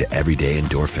into everyday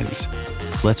endorphins.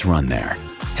 Let's run there.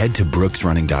 Head to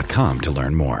brooksrunning.com to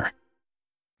learn more.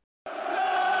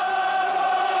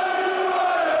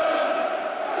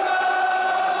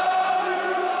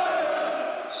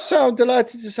 So I'm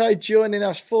delighted to say joining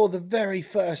us for the very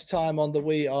first time on the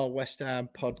We Are West Ham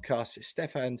podcast is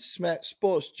Stefan Smet,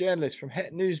 sports journalist from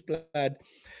Het Nieuwsblad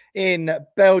in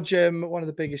Belgium, one of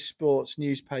the biggest sports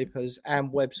newspapers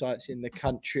and websites in the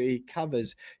country,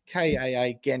 covers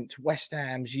KAA Ghent, West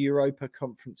Ham's Europa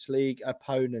Conference League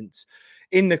opponents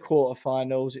in the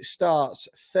quarterfinals. It starts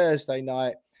Thursday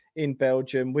night in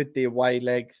Belgium with the away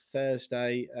leg,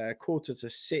 Thursday,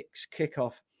 5:45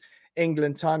 kickoff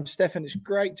England time. Stefan, it's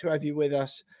great to have you with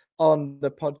us on the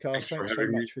podcast. Thanks so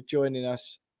much for joining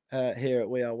us here at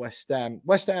We Are West Ham.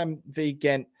 West Ham v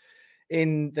Ghent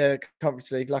in the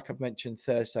Conference League, like I've mentioned,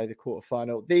 Thursday, the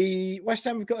quarterfinal. The West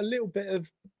Ham have got a little bit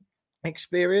of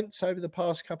experience over the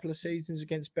past couple of seasons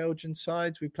against Belgian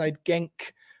sides. We played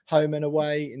Genk home and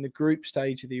away in the group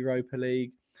stage of the Europa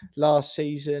League last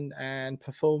season and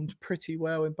performed pretty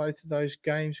well in both of those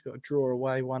games. Got a draw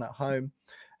away, one at home.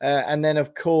 And then,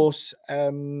 of course,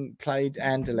 played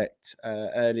Anderlecht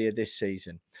earlier this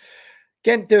season.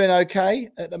 Ghent doing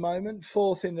okay at the moment,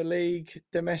 fourth in the league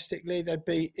domestically. They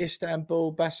beat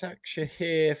Istanbul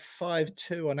Başakşehir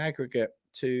 5-2 on aggregate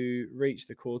to reach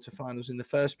the quarterfinals in the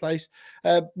first place.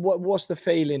 What's the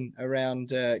feeling around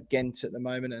Ghent at the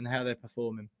moment and how they're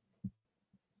performing?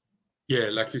 Yeah,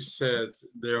 like you said,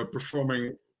 they are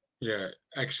performing,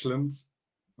 excellent.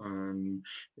 In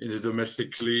the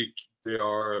domestic league, they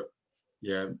are,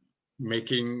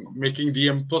 making the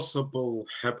impossible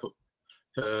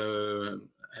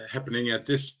happening at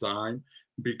this time,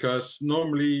 because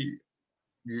normally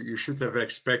you should have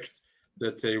expected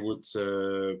that they would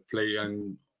play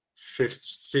in 5th,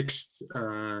 6th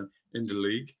in the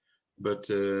league, but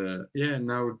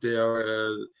now they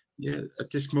are at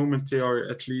this moment they are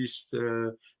at least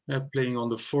playing on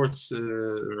the 4th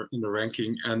in the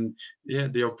ranking, and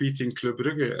they are beating Club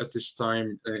Brugge at this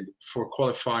time for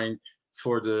qualifying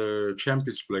for the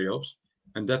Champions playoffs,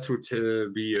 and that would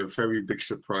be a very big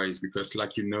surprise because,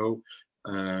 like Club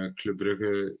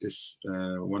Brugge is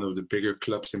one of the bigger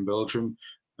clubs in Belgium,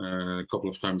 a couple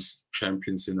of times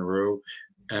champions in a row,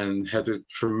 and had a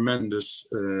tremendous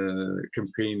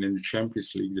campaign in the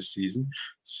Champions League this season.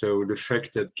 So the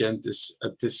fact that Ghent is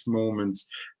at this moment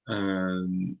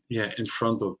in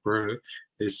front of Brugge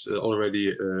is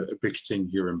already a big thing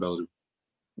here in Belgium.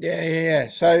 Yeah.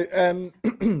 So,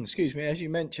 excuse me, as you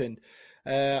mentioned,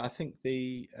 I think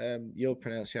your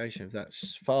pronunciation of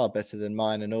that's far better than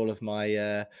mine and all of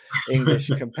my English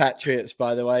compatriots,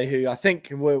 by the way, who I think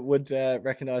would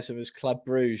recognise them as Club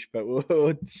Bruges, but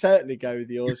we'll certainly go with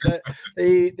yours.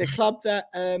 The club that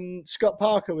Scott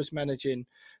Parker was managing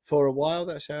for a while,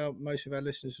 that's how most of our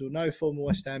listeners will know, former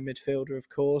West Ham midfielder, of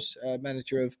course,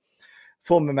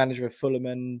 former manager of Fulham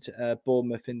and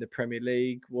Bournemouth in the Premier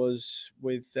League, was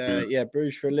with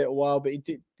Bruges for a little while, but he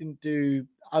didn't do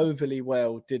overly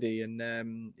well, did he?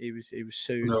 And he was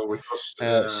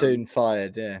soon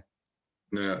fired. Yeah.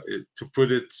 No, to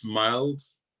put it mild,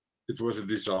 it was a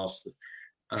disaster.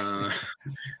 Uh,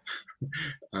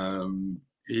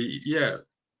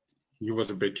 he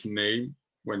was a big name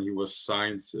when he was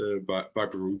signed by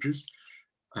Bruges.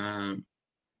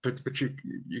 But you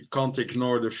can't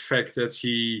ignore the fact that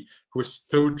he was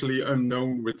totally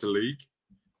unknown with the league.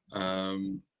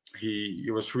 He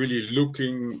was really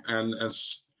looking and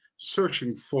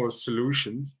searching for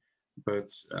solutions,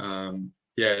 but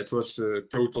it was a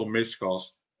total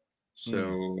miscast.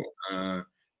 So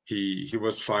he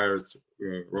was fired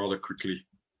rather quickly.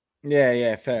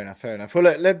 Yeah, fair enough. Well,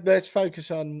 look, let's focus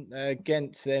on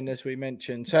Ghent then, as we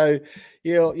mentioned. So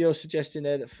you're suggesting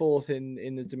there that fourth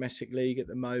in the domestic league at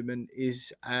the moment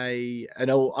is an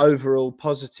overall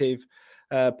positive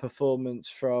performance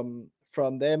from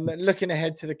them. Looking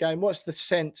ahead to the game, what's the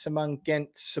sense among Ghent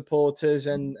supporters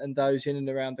and those in and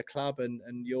around the club,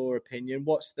 and your opinion?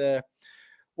 What's the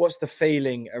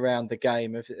feeling around the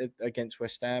game against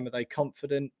West Ham? Are they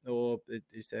confident, or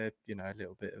is there a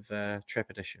little bit of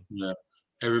trepidation? Yeah,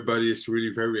 everybody is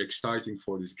really very exciting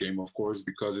for this game, of course,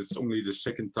 because it's only the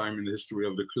second time in the history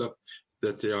of the club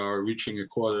that they are reaching a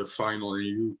quarter final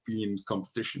in European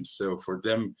competition. So for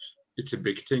them, it's a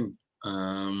big thing,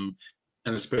 and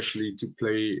especially to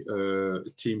play a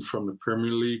team from the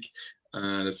Premier League.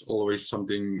 That's always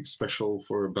something special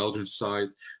for a Belgian side.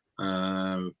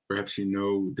 Perhaps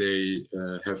they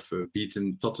have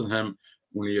beaten Tottenham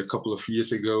only a couple of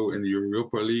years ago in the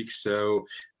Europa League. So,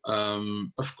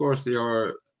 of course, they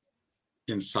are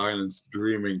in silence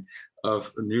dreaming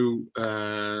of a new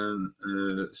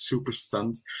super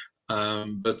stunt.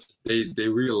 But they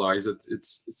realize that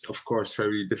it's of course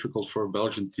very difficult for a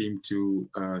Belgian team to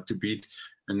beat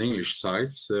an English side.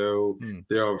 So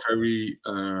they are very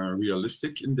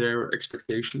realistic in their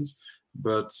expectations.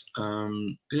 But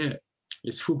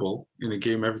it's football. In a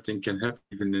game, everything can happen,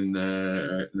 even in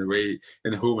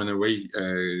a home and away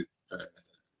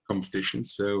competition.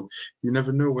 So you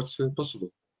never know what's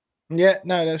possible. Yeah,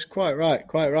 no, that's quite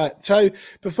right. So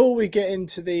before we get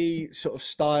into the sort of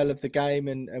style of the game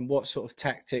and what sort of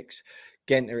tactics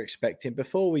Ghent are expecting,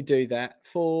 before we do that,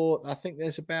 I think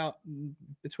there's about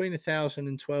between 1,000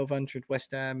 and 1,200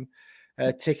 West Ham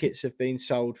tickets have been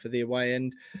sold for the away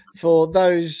end. For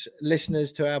those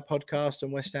listeners to our podcast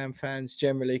and West Ham fans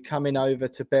generally coming over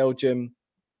to Belgium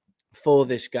for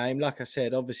this game, like I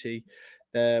said, obviously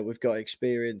we've got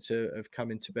experience of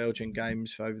coming to Belgian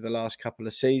games over the last couple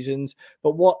of seasons.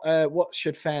 But what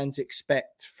should fans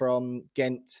expect from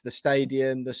Ghent, the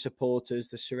stadium, the supporters,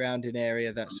 the surrounding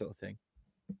area, that sort of thing?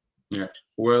 Yeah,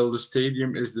 well, the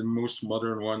stadium is the most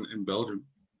modern one in Belgium.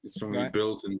 It's only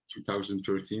built in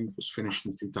 2013. It was finished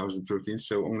in 2013,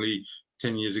 so only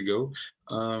 10 years ago.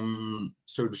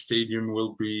 So the stadium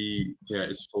will be,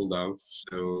 it's sold out.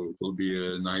 So it will be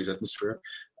a nice atmosphere.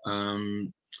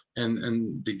 And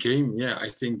the game, I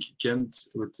think Ghent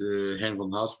with Hein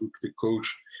van Haasbroek, the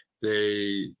coach,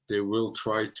 they will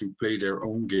try to play their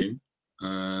own game.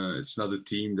 It's not a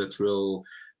team that will,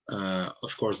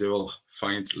 of course, they will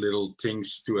find little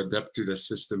things to adapt to the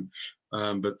system.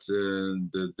 But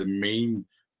the main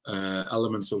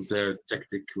elements of their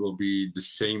tactic will be the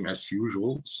same as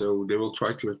usual. So they will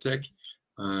try to attack.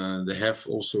 They have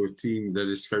also a team that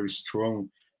is very strong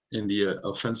in the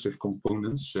offensive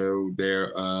components. So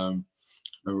they're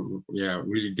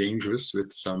really dangerous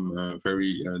with some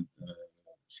very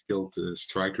skilled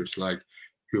strikers like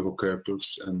Hugo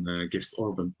Kuipers and Gift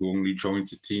Orban, who only joined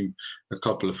the team a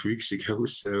couple of weeks ago.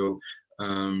 So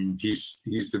he's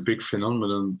the big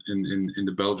phenomenon in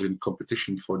the Belgian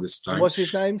competition for this time. And what's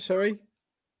his name? Sorry.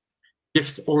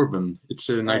 Gift Orban. It's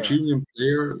a Nigerian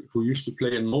player who used to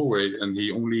play in Norway, and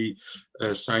he only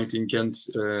signed in Ghent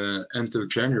end of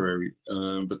January.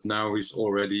 But now he's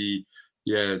already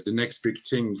the next big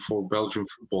thing for Belgian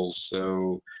football.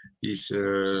 So he's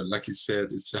like you said,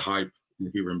 it's a hype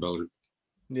here in Belgium.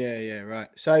 Yeah, right.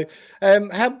 So,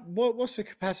 what's the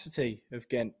capacity of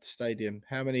Ghent Stadium?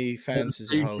 How many fans does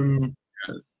it hold?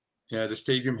 The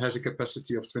stadium has a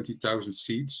capacity of 20,000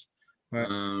 seats. Right.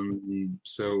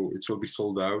 So it will be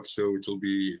sold out. So it will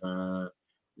be,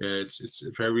 it's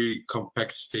a very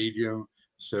compact stadium.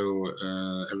 So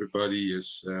everybody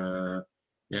is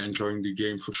enjoying the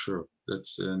game for sure.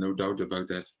 That's no doubt about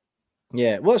that.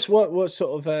 Yeah, what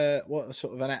sort of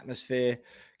an atmosphere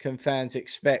can fans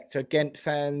expect? Are Ghent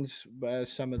fans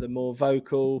some of the more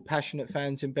vocal, passionate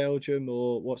fans in Belgium,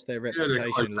 or what's their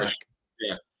reputation like?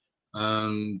 Yeah,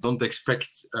 don't expect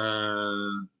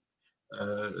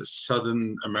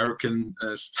Southern American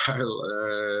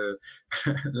style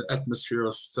atmosphere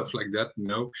or stuff like that.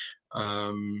 No,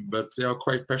 but they are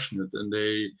quite passionate, and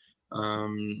they.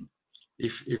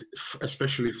 If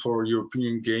especially for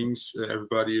European games,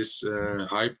 everybody is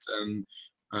hyped, and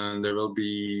and they will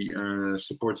be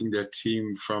supporting their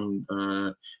team from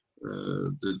the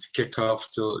kickoff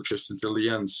until the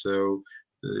end. So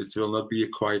it will not be a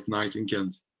quiet night in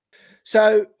Ghent.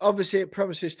 So obviously it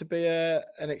promises to be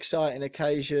an exciting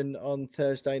occasion on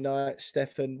Thursday night.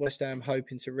 Stefan, West Ham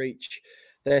hoping to reach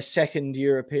their second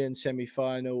European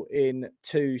semi-final in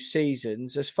 2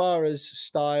 seasons. As far as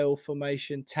style,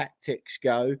 formation, tactics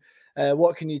go,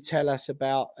 what can you tell us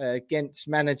about Ghent's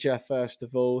manager, first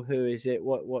of all? Who is it?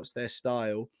 What's their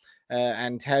style?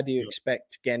 And how do you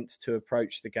expect Ghent to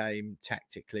approach the game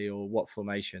tactically, or what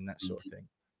formation, that sort of thing?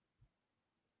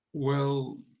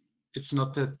 Well, it's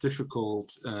not that difficult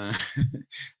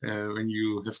when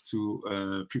you have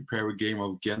to prepare a game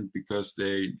of Ghent, because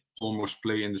they almost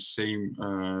play in the same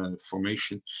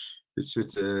formation. It's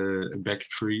with a back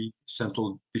three,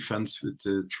 central defense with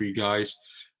 3 guys,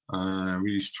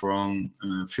 really strong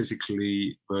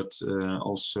physically, but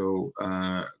also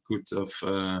good of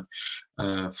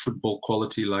football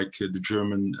quality, like the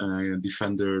German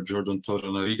defender Jordan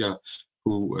Torunariga,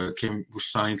 who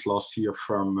signed last year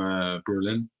from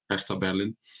Berlin, Hertha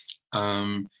Berlin.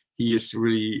 He is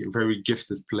really a very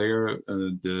gifted player.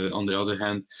 On the other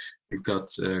hand, we've got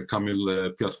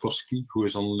Kamil Piatkowski, who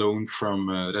is on loan from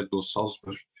Red Bull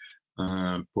Salzburg,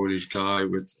 Polish guy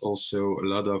with also a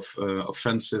lot of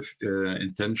offensive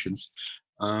intentions.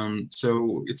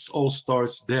 So it all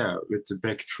starts there with the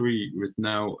back three, with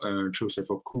now Joseph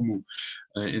Okumu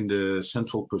in the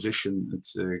central position.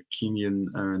 It's a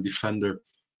Kenyan defender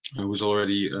who's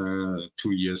already 2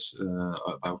 years,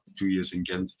 about 2 years in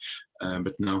Ghent.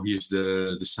 But now he's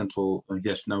the central. He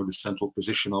has now the central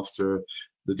position after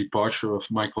the departure of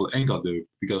Michael Engelde,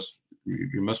 because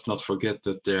you must not forget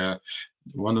that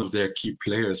one of their key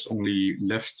players only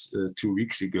left 2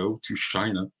 weeks ago to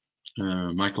China.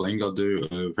 Michael Engelde,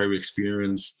 a very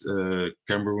experienced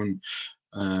Cameroon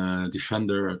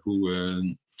defender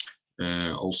who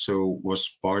also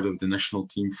was part of the national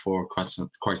team for quite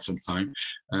some time.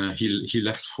 He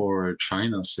left for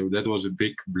China, so that was a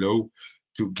big blow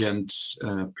to Ghent's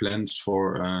plans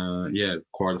for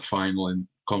quarterfinal in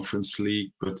Conference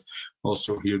League, but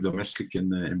also here domestic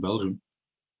in Belgium.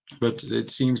 But it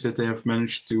seems that they have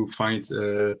managed to find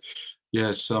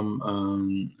some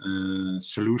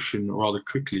solution rather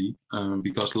quickly,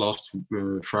 because last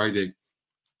Friday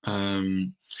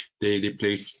they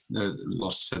played,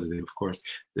 last Saturday of course,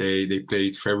 they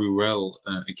played very well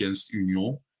against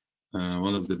Union,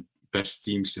 one of the best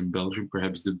teams in Belgium,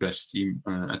 perhaps the best team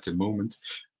at the moment.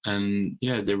 And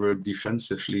they were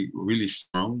defensively really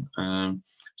strong.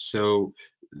 So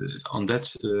on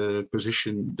that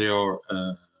position, they are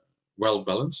well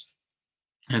balanced.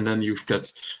 And then you've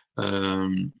got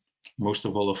most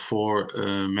of all a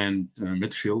 4-man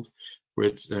midfield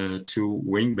with 2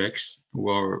 wingbacks who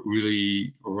are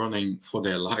really running for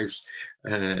their lives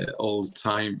all the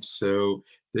time. So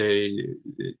they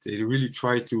really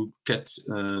try to get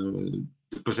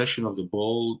the possession of the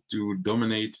ball, to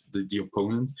dominate the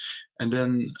opponent, and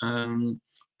then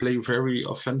play very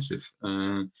offensive.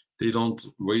 They don't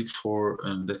wait for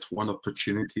that one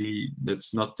opportunity.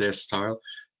 That's not their style.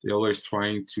 They're always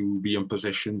trying to be in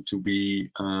possession, to be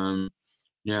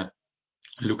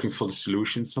looking for the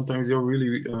solution. Sometimes they're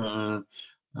really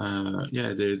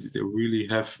they really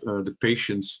have the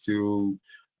patience to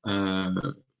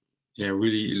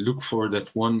really look for that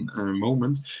one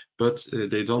moment, but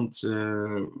they don't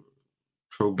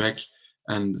throw back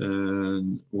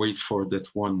and wait for that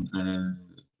one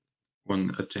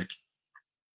attack.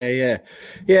 Yeah.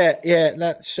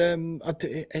 That's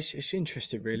it's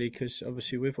interesting, really, because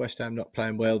obviously with West Ham not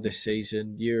playing well this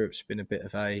season, Europe's been a bit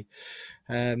of a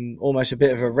almost a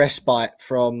bit of a respite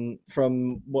from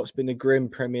what's been a grim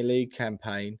Premier League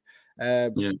campaign.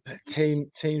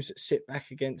 Teams that sit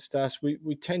back against us,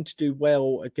 we tend to do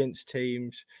well against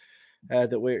teams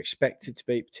that we're expected to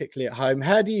beat, particularly at home.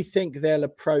 How do you think they'll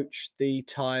approach the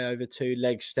tie over 2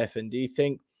 legs, Stefan? Do you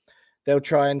think they'll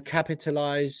try and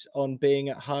capitalise on being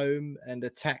at home and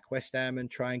attack West Ham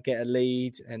and try and get a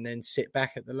lead and then sit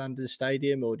back at the London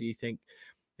Stadium? Or do you think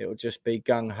it will just be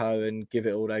gung-ho and give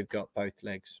it all they've got both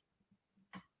legs?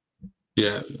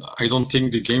 Yeah, I don't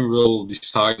think the game will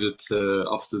decide it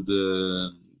after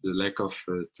the leg of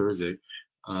Thursday.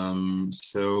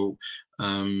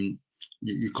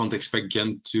 You can't expect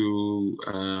Ghent to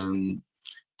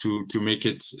make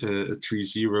it a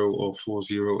 3-0 or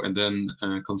 4-0 and then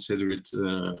consider it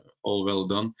all well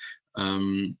done.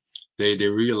 They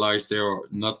realize they are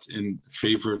not in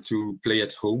favor to play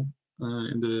at home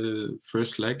in the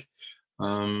first leg.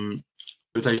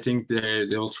 But I think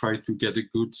they'll try to get a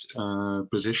good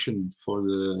position for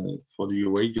the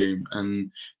away game,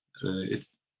 and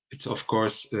it's of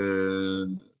course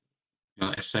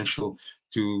essential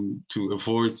to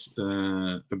avoid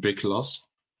a big loss,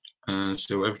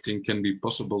 so everything can be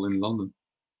possible in London.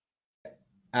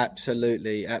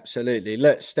 Absolutely.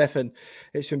 Look, Stefan,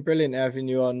 it's been brilliant having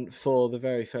you on for the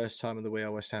very first time on the We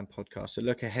Are West Ham podcast. So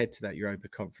look ahead to that Europa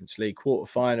Conference League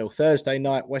quarter-final Thursday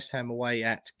night, West Ham away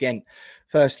at Ghent.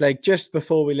 First leg. Just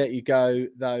before we let you go,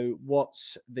 though,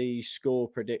 what's the score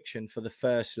prediction for the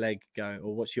first leg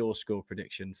or what's your score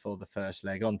prediction for the first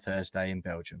leg on Thursday in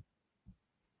Belgium?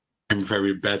 I'm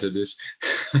very bad at this.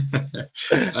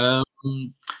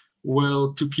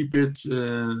 Well, to keep it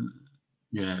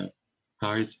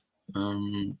tight, a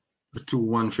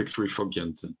 2-1 victory for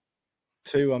Ghent.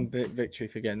 2-1 victory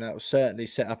for Ghent. That will certainly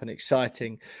set up an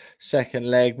exciting second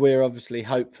leg. We're obviously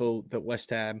hopeful that West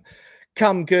Ham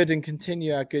come good and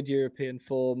continue our good European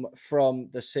form from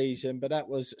the season. But that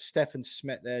was Stefan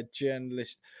Smet there,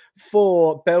 journalist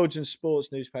for Belgian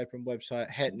sports newspaper and website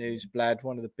Het Nieuwsblad,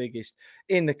 one of the biggest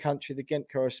in the country, the Ghent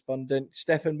correspondent.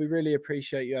 Stefan, we really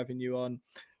appreciate you having you on.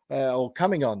 Or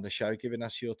coming on the show, giving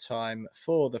us your time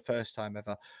for the first time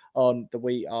ever on the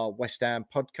We Are West Ham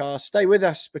podcast. Stay with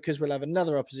us because we'll have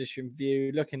another opposition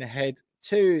view looking ahead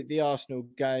to the Arsenal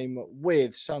game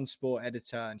with Sun Sport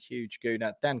editor and huge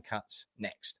gooner Dan Cutts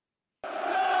next.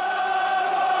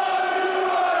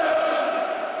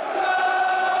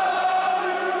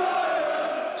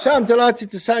 So I'm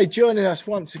delighted to say joining us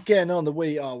once again on the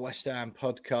We Are West Ham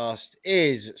podcast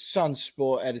is Sun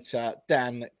Sport editor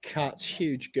Dan Cutts,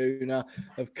 huge gooner,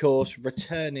 of course,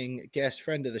 returning guest,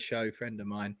 friend of the show, friend of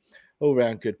mine,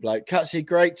 all-round good bloke. Cutsy,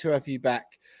 great to have you back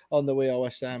on the We Are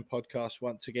West Ham podcast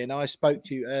once again. I spoke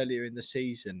to you earlier in the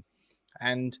season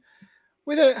and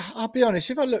I'll be honest,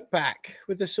 if I look back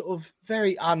with a sort of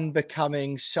very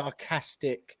unbecoming,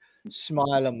 sarcastic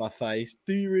smile on my face,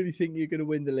 do you really think you're going to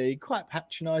win the league? Quite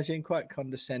patronising, quite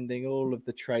condescending, all of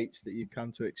the traits that you've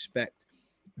come to expect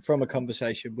from a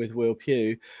conversation with Will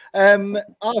Pugh.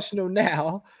 Arsenal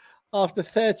now, after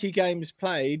 30 games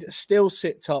played, still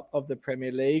sit top of the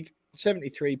Premier League,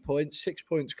 73 points, 6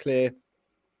 points clear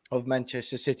of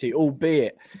Manchester City,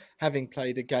 albeit having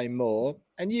played a game more.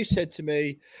 And you said to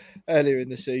me earlier in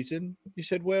the season, you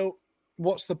said, well,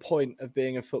 what's the point of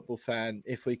being a football fan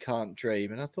if we can't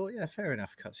dream? And I thought, yeah, fair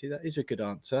enough, Cutsy. That is a good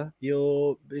answer.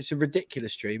 It's a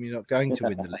ridiculous dream. You're not going to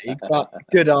win the league, but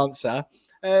good answer.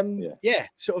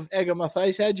 Sort of egg on my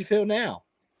face. How do you feel now?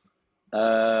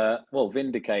 Well,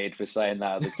 vindicated for saying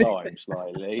that at the time,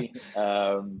 slightly.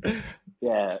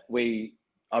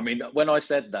 When I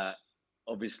said that,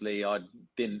 obviously I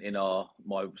didn't in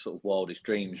my sort of wildest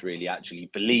dreams really actually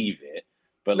believe it.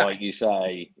 But no. Like you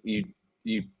say, you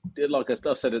like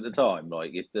I said at the time,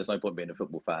 like there's no point being a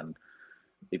football fan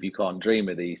if you can't dream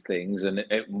of these things. And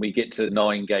we get to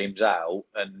 9 games out,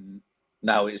 and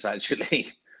now it's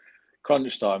actually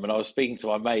crunch time. And I was speaking to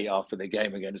my mate after the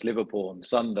game against Liverpool on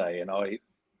Sunday, and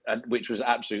which was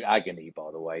absolute agony,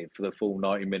 by the way, for the full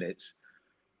 90 minutes.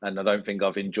 And I don't think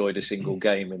I've enjoyed a single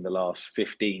game in the last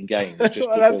 15 games. Just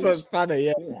well, that's what's funny,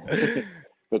 yeah.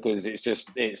 Because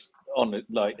it's on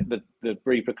like the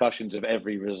repercussions of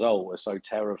every result are so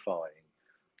terrifying.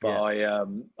 But yeah.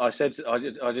 I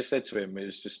just said to him, it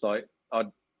was just like I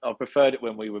preferred it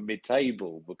when we were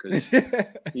mid-table, because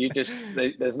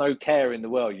there's no care in the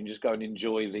world. You can just go and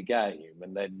enjoy the game,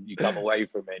 and then you come away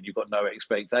from it and you've got no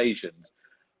expectations.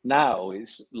 Now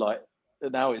it's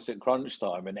at crunch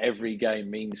time, and every game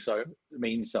means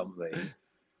something,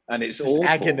 and it's awful.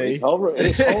 Agony.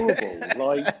 It's horrible.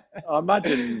 Like, I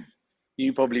imagine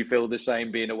you probably feel the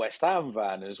same being a West Ham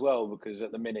fan as well, because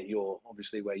at the minute you're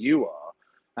obviously where you are,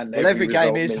 and every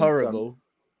game is horrible.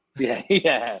 Yeah,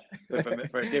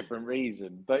 for a different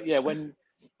reason. But yeah, when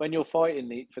you're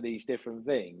fighting for these different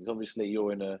things, obviously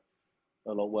you're in a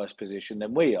lot worse position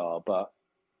than we are, but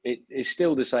it's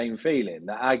still the same feeling,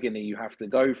 the agony you have to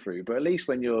go through. But at least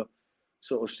when you're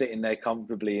sort of sitting there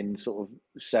comfortably in sort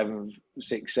of 7th,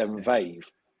 6th, 7th, 8th,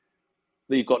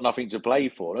 you've got nothing to play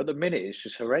for. At the minute, it's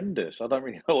just horrendous. I don't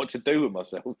really know what to do with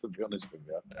myself, to be honest with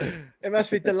you. It must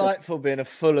be delightful being a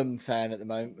Fulham fan at the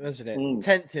moment, isn't it?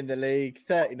 10th in the league,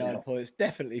 39 points,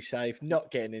 definitely safe, not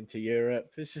getting into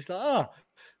Europe. It's just like,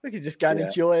 we can just go and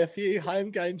enjoy a few home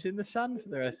games in the sun for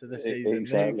the rest of the season.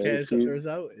 Exactly. Who cares what the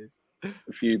result is?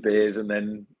 A few beers and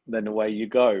then away you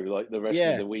go. Like the rest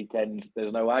of the weekend,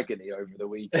 there's no agony over the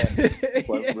weekend.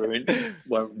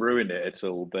 Won't ruin it at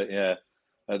all. But yeah,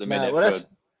 at the minute,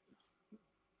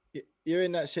 you're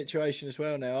in that situation as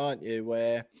well now, aren't you?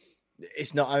 Where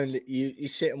it's not only you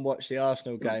sit and watch the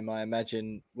Arsenal game, I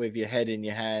imagine, with your head in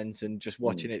your hands and just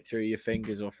watching it through your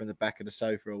fingers or from the back of the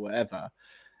sofa or whatever.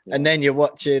 And then you're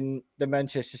watching the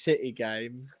Manchester City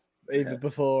game either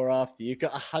before or after. You've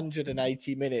got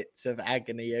 180 minutes of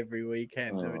agony every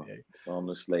weekend, haven't you?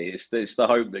 Honestly, it's the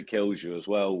hope that kills you as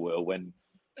well, Will, when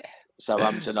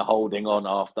Southampton are holding on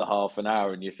after half an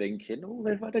hour and you're thinking, oh,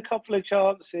 they've had a couple of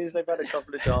chances,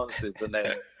 and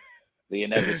then the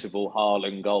inevitable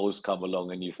Haaland goals come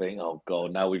along and you think, oh,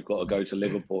 God, now we've got to go to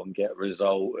Liverpool and get a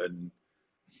result.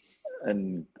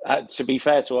 And to be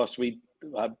fair to us,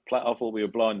 I thought we were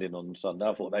blinding on Sunday.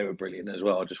 I thought they were brilliant as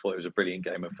well. I just thought it was a brilliant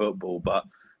game of football. But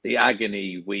the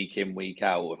agony week in, week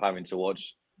out of having to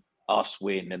watch us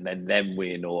win and then them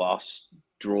win, or us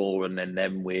draw and then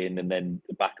them win, and then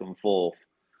back and forth,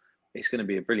 it's going to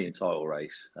be a brilliant title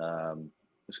race.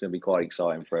 It's going to be quite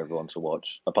exciting for everyone to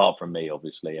watch, apart from me,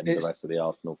 obviously, and the rest of the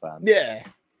Arsenal fans.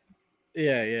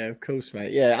 Yeah, of course,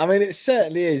 mate. Yeah, I mean, it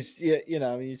certainly is. You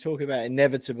know, you talk about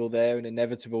inevitable there and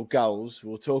inevitable goals.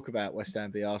 We'll talk about West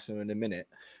Ham v Arsenal in a minute.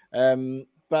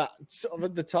 But sort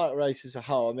of the title race as a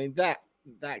whole, I mean, that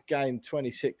game,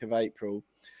 26th of April,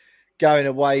 going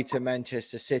away to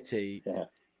Manchester City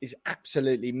is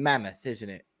absolutely mammoth, isn't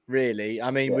it? Really?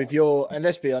 I mean, and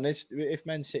let's be honest, if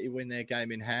Man City win their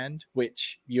game in hand,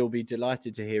 which you'll be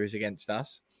delighted to hear is against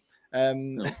us.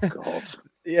 Oh, God.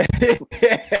 Yeah.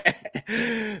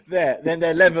 Then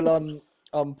they're level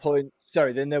on points.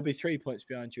 Sorry, then there'll be 3 points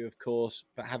behind you, of course,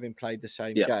 but having played the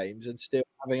same games and still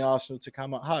having Arsenal to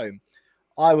come at home.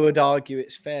 I would argue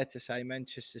it's fair to say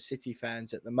Manchester City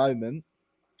fans at the moment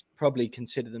probably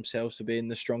consider themselves to be in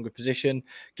the stronger position,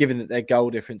 given that their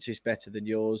goal difference is better than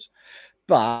yours.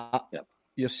 But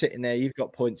you're sitting there, you've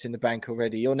got points in the bank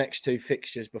already. Your next two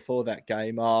fixtures before that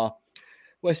game are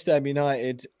West Ham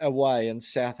United away and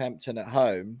Southampton at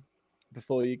home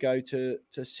before you go to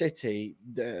City.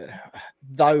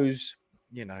 Those,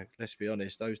 you know, let's be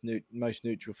honest, those most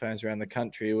neutral fans around the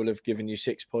country will have given you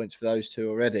 6 points for those two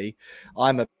already.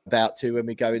 I'm about to, when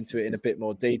we go into it in a bit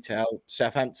more detail.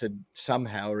 Southampton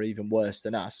somehow are even worse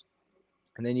than us.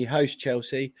 And then you host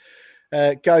Chelsea,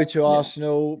 go to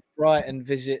Arsenal, Brighton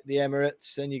visit the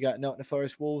Emirates, then you got Nottingham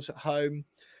Forest, Wolves at home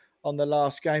on the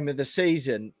last game of the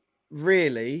season.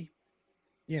 Really,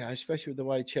 you know, especially with the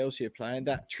way Chelsea are playing,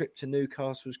 that trip to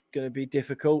Newcastle is going to be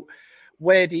difficult.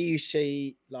 Where do you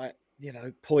see, like, you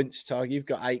know, points target? You've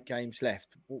got 8 games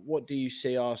left. What do you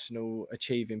see Arsenal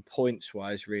achieving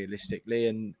points-wise, realistically?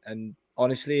 And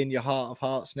honestly, in your heart of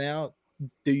hearts now,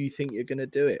 do you think you're going to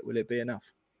do it? Will it be enough?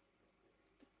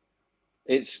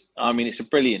 It's a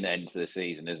brilliant end to the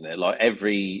season, isn't it? Like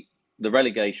the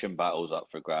relegation battle's up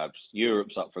for grabs.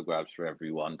 Europe's up for grabs for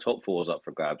everyone. Top four's up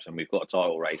for grabs, and we've got a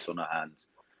title race on our hands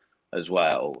as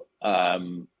well.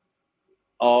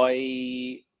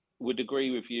 I would agree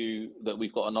with you that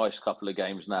we've got a nice couple of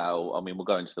games now. I mean, we'll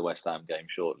go into the West Ham game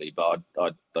shortly, but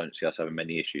I don't see us having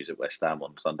many issues at West Ham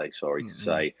on Sunday, sorry to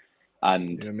say.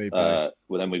 And then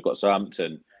we've got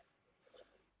Southampton.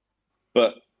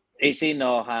 But it's in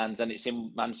our hands and it's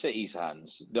in Man City's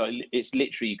hands. It's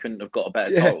literally, you couldn't have got a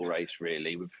better title race,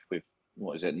 really, with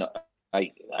what is it,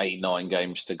 9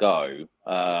 games to go.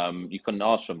 You couldn't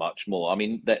ask for much more. I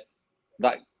mean,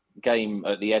 that game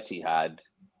at the Etihad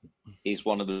is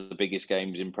one of the biggest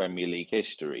games in Premier League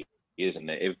history, isn't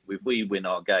it? If we win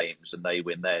our games and they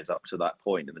win theirs up to that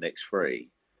point in the next 3,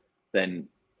 then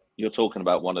you're talking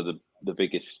about one of the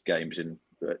biggest games in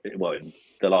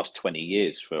the last 20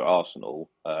 years for Arsenal.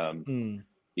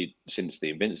 Since the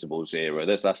Invincibles era,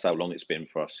 that's how long it's been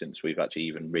for us since we've actually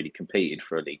even really competed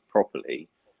for a league properly.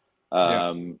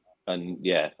 And I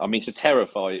mean, it's a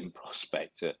terrifying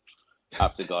prospect to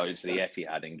have to go to the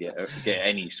Etihad and get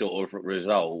any sort of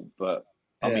result. But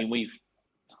I mean,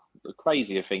 the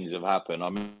crazier things have happened. I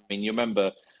mean, you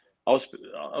remember, I was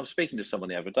speaking to someone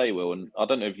the other day, Will, and I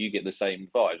don't know if you get the same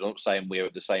vibes. I'm not saying we're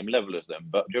at the same level as them,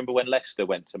 but do you remember when Leicester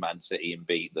went to Man City and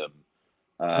beat them?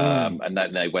 And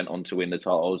then they went on to win the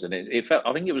titles, and it felt,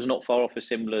 I think it was not far off a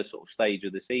similar sort of stage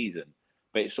of the season,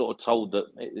 but it sort of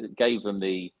it gave them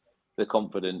the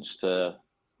confidence to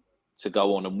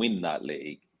go on and win that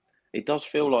league. It does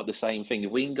feel like the same thing.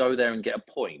 If we can go there and get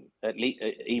a point, at least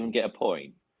even get a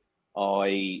point,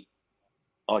 I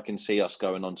can see us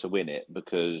going on to win it,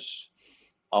 because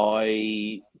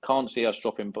I can't see us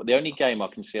dropping. But the only game I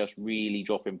can see us really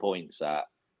dropping points at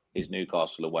is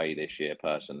Newcastle away this year,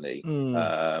 personally.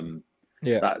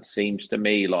 That seems to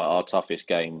me like our toughest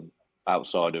game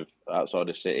outside of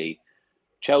City.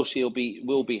 Chelsea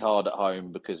will be hard at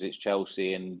home because it's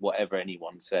Chelsea, and whatever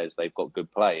anyone says, they've got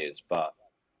good players, but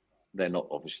they're not,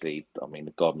 obviously. I mean,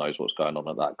 God knows what's going on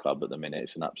at that club at the minute.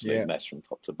 It's an absolute mess from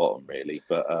top to bottom, really.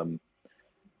 But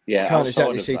can't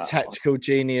exactly see tactical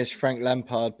genius Frank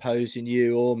Lampard posing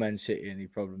you or Man City any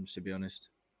problems, to be honest.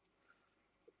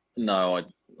 No,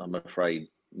 I'm afraid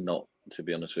not, to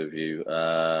be honest with you,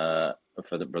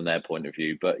 from their point of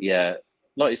view. But yeah,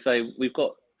 like you say, we've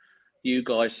got you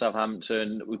guys,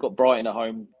 Southampton. We've got Brighton at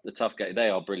home. The tough game. They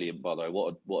are brilliant, by the way.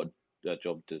 What a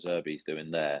job De Zerbi's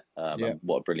doing there. And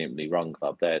what a brilliantly run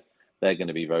club. They're going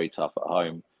to be very tough at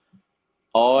home.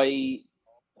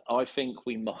 I think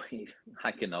we might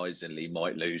agonisingly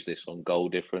might lose this on goal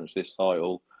difference, this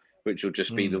title, which will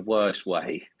just be the worst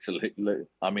way to look.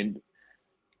 I mean,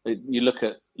 you look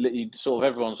at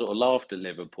everyone sort of laughed at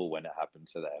Liverpool when it happened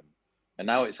to them, and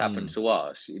now it's happened to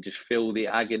us. You just feel the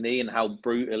agony and how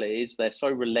brutal it is. They're so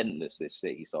relentless, this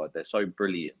City side. They're so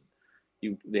brilliant.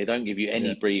 They don't give you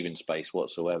any breathing space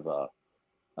whatsoever.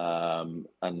 And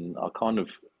I kind of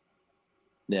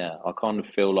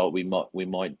feel like we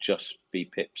might just be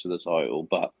pips of the title,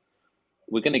 but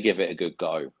we're going to give it a good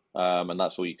go, and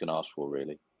that's all you can ask for,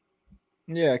 really.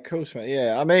 Yeah, of course, mate.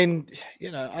 Yeah, I mean,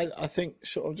 I think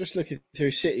sort of just looking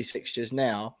through City's fixtures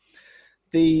now,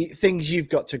 the things you've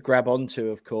got to grab onto,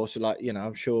 of course, are like,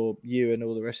 I'm sure you and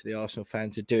all the rest of the Arsenal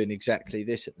fans are doing exactly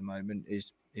this at the moment,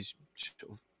 is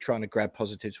sort of trying to grab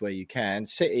positives where you can.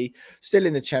 City still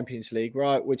in the Champions League,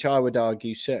 right? Which I would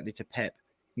argue certainly to Pep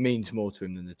means more to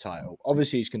him than the title.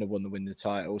 Obviously, he's going to want to win the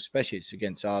title, especially it's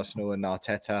against Arsenal and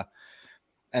Arteta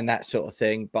and that sort of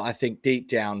thing. But I think deep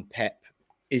down, Pep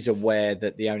is aware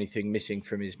that the only thing missing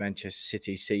from his Manchester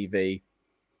City CV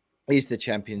is the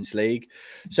Champions League.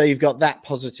 So you've got that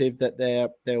positive that they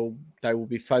will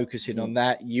be focusing on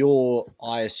that. You're,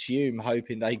 I assume,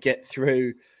 hoping they get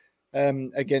through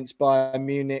against Bayern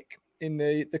Munich in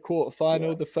the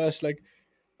quarterfinal, the first leg.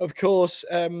 Of course,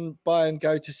 Bayern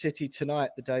go to City tonight,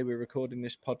 the day we're recording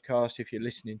this podcast. If you're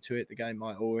listening to it, the game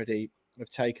might already have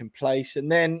taken place. And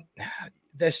then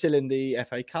they're still in the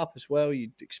FA Cup as well.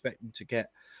 You'd expect them to get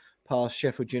past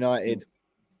Sheffield United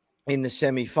in the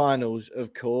semi-finals,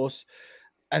 of course.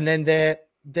 And then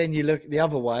you look the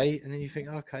other way and then you think,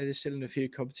 okay, they're still in a few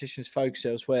competitions, focus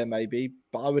elsewhere maybe.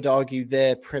 But I would argue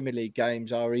their Premier League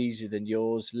games are easier than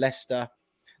yours. Leicester,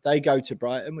 they go to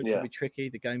Brighton, which will be tricky.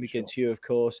 The game against you, of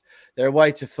course. They're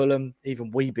away to Fulham.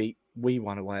 Even we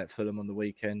won away at Fulham on the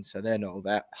weekend, so they're not all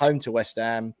that. Home to West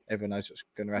Ham. Everyone knows what's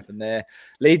going to happen there.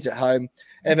 Leeds at home.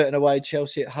 Everton away.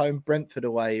 Chelsea at home. Brentford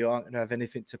away. You aren't going to have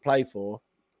anything to play for.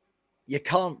 You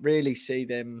can't really see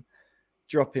them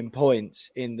dropping points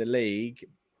in the league,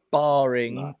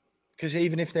 barring... Because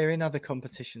even if they're in other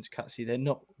competitions, Cutsy, they're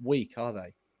not weak, are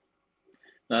they?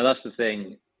 No, that's the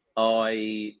thing.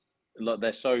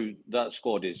 That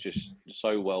squad is just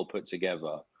so well put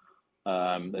together.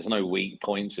 There's no weak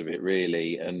points of it,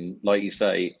 really. And like you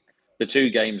say, the two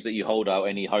games that you hold out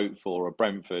any hope for are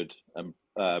Brentford and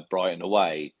Brighton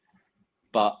away.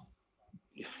 But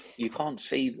you can't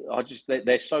see.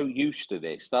 They're so used to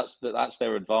this. That's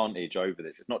their advantage over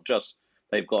this. It's not just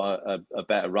they've got a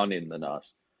better run in than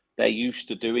us. They're used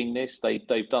to doing this.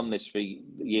 They've done this for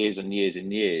years and years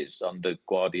and years under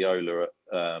Guardiola.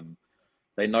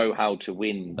 They know how to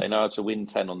win. They know how to win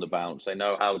 10 on the bounce. They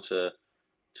know how to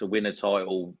win a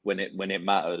title when it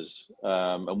matters.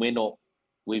 And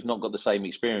we've not got the same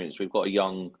experience. We've got a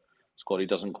young squad who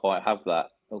doesn't quite have that.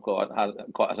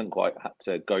 Hasn't quite had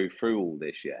to go through all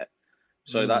this yet.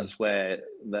 So that's where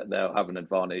they'll have an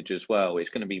advantage as well. It's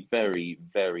going to be very,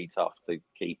 very tough to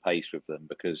keep pace with them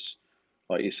because,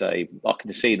 like you say, I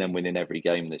can see them winning every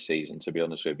game this season, to be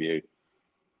honest with you.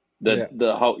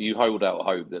 You hold out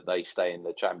hope that they stay in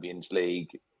the Champions League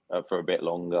for a bit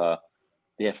longer.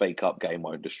 The FA Cup game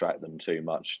won't distract them too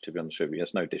much, to be honest with you.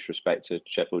 There's no disrespect to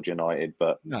Sheffield United,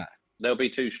 but they'll be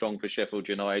too strong for Sheffield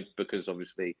United because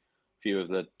obviously a few of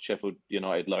the Sheffield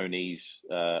United loanees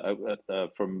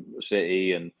from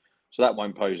City, and so that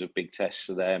won't pose a big test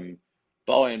for them.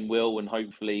 Bayern will, and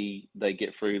hopefully they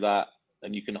get through that,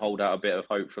 and you can hold out a bit of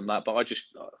hope from that. But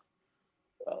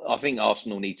I think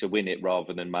Arsenal need to win it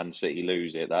rather than Man City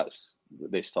lose it. That's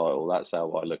this title. That's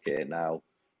how I look at it now.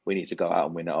 We need to go out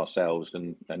and win it ourselves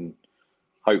and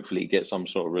hopefully get some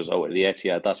sort of result at the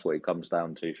Etihad. That's what it comes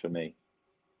down to for me.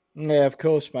 Yeah, of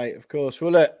course, mate. Of course.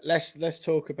 Well, look, let's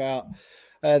talk about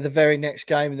the very next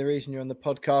game and the reason you're on the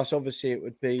podcast. Obviously, it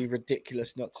would be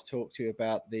ridiculous not to talk to you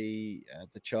about the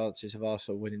chances of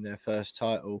Arsenal winning their first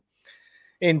title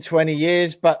in 20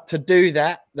 years. But to do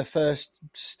that, the first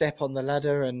step on the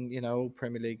ladder, and, all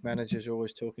Premier League managers are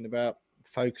always talking about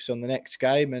focus on the next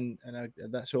game, and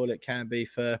that's all it can be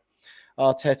for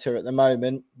Arteta at the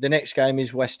moment. The next game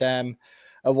is West Ham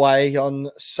away on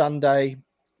Sunday,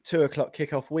 2:00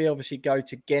 kickoff. We obviously go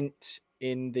to Ghent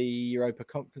in the Europa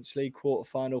Conference League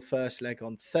quarterfinal, first leg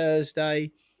on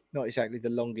Thursday. Not exactly the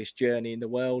longest journey in the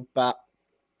world, but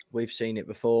we've seen it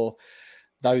before.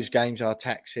 those games are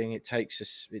taxing. It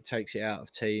takes it out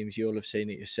of teams. You'll have seen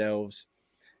it yourselves.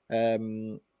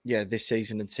 This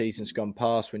season and seasons gone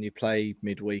past, when you play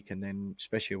midweek and then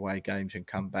especially away games and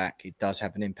come back, it does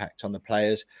have an impact on the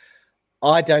players.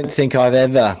 I don't think I've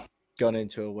ever gone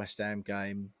into a West Ham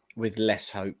game with less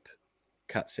hope,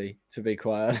 Cutsy, to be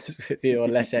quite honest with you, or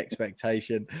less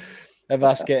expectation of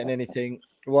us getting anything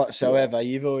whatsoever.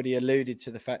 You've already alluded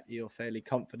to the fact that you're fairly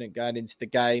confident going into the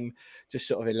game. Just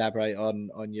sort of elaborate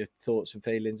on your thoughts and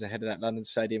feelings ahead of that London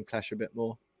Stadium clash a bit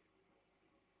more.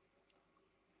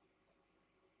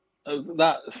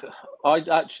 I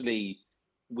actually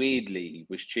weirdly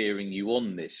was cheering you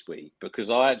on this week, because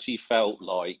I actually felt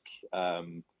like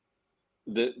that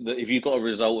if you got a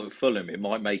result at Fulham, it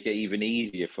might make it even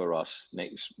easier for us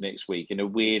next week in a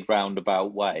weird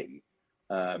roundabout way,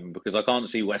 because I can't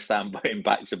see West Ham putting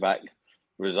back-to-back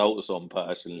results on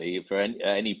personally at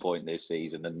any point this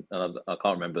season, and I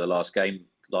can't remember the last time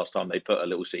they put a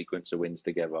little sequence of wins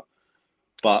together.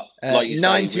 But like you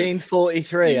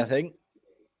 1943, I think.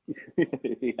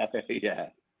 yeah,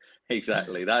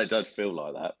 exactly. That does feel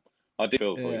like that. I do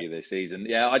feel for you this season.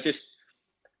 Yeah, I do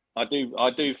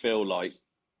feel like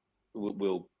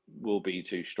we'll be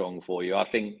too strong for you. I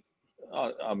think.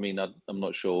 I mean, I'm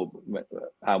not sure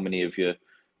how many of your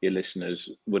listeners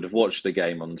would have watched the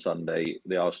game on Sunday,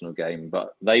 the Arsenal game,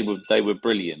 but they were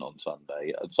brilliant on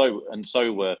Sunday, and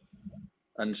so were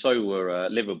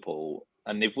Liverpool.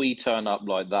 And if we turn up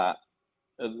like that,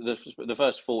 the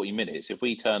first 40 minutes, if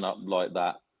we turn up like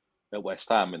that at West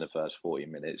Ham in the first 40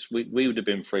 minutes, we would have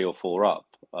been 3 or 4 up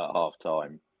at half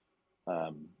time.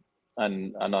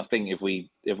 And I think if we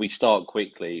start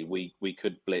quickly, we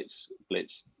could blitz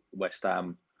West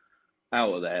Ham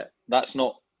out of there.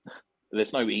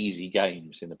 There's no easy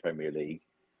games in the Premier League,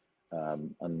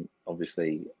 and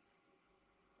obviously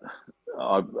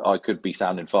I could be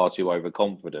sounding far too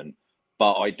overconfident,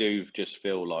 but I do just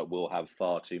feel like we'll have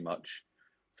far too much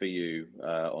for you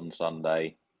on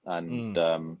Sunday. And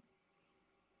I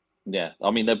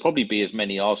mean, there'll probably be as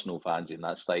many Arsenal fans in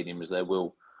that stadium as there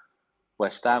will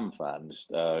West Ham fans,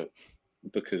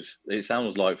 because it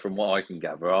sounds like, from what I can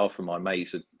gather, half of my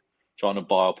mates are trying to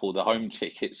buy up all the home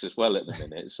tickets as well at the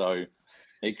minute. So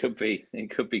it could be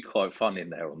quite fun in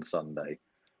there on Sunday.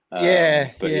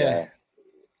 That's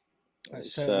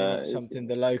certainly not something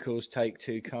the locals take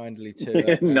too kindly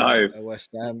to. No, West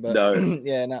Ham, but no.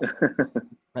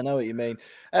 I know what you mean.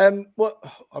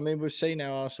 We've seen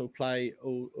how Arsenal play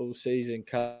all season,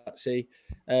 Cutsy.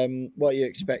 What are you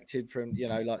expected from,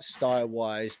 like style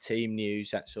wise, team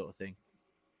news, that sort of thing?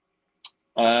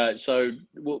 So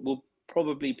we'll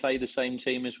probably play the same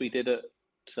team as we did at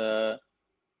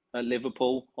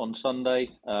Liverpool on Sunday.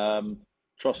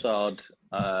 Trossard,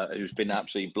 who's been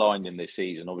absolutely blinding this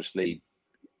season. Obviously,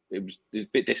 it was a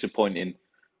bit disappointing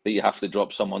that you have to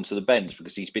drop someone to the bench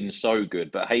because he's been so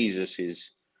good. But Jesus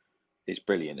is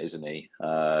brilliant, isn't he?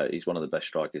 He's one of the best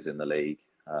strikers in the league,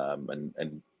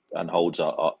 and holds it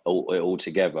all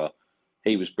together.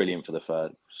 He was brilliant for the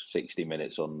first 60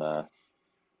 minutes on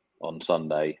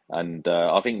Sunday, and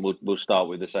I think we'll start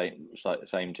with the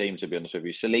same team. To be honest with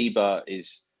you, Saliba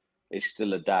is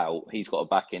still a doubt. He's got a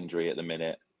back injury at the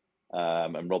minute,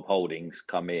 and Rob Holding's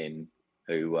come in,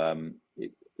 who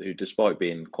despite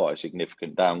being quite a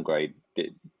significant downgrade,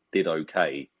 did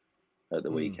okay at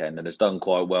the weekend and has done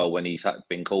quite well when he's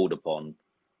been called upon.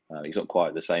 He's not quite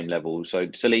at the same level. So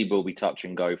Saliba will be touch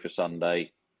and go for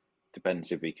Sunday.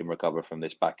 Depends if he can recover from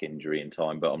this back injury in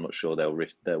time, but I'm not sure they'll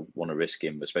want to risk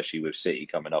him, especially with City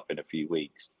coming up in a few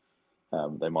weeks.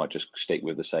 They might just stick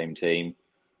with the same team.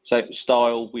 So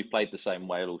style, we've played the same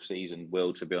way all season,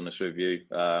 Will, to be honest with you.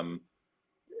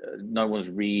 No one's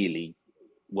really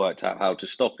worked out how to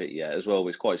stop it yet as well.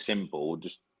 It's quite simple.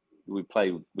 Just we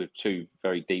play with two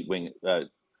very deep wingers.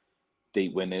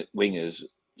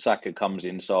 Saka comes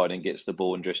inside and gets the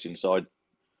ball and drifts inside,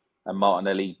 and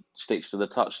Martinelli sticks to the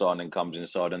touchline and comes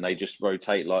inside, and they just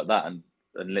rotate like that and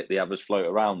let the others float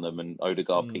around them, and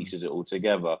Odegaard pieces it all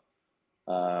together.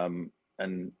 And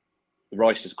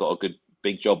Rice has got a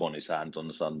big job on his hands on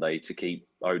the Sunday to keep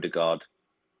Odegaard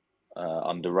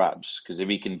under wraps, because if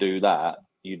he can do that,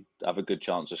 you'd have a good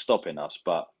chance of stopping us.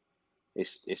 But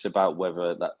it's about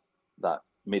whether that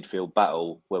midfield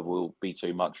battle, whether will be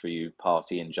too much for you,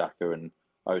 Partey and Xhaka, and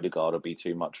Odegaard will be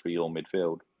too much for your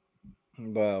midfield.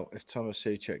 Well, if Thomas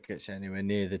Suchek gets anywhere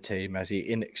near the team, as he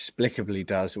inexplicably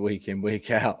does week in,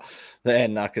 week out,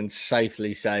 then I can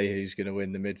safely say who's going to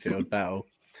win the midfield battle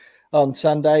on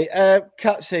Sunday.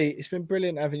 Cutsy, it's been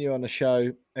brilliant having you on the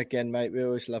show again, mate. We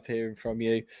always love hearing from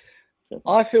you.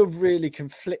 I feel really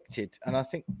conflicted, and I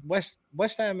think West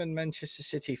Ham and Manchester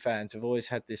City fans have always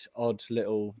had this odd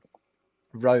little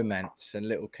romance and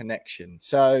little connection.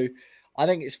 So I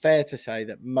think it's fair to say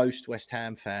that most West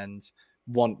Ham fans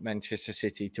want Manchester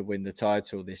City to win the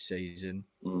title this season.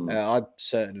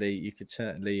 You could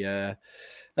certainly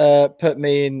put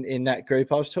me in that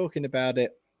group. I was talking about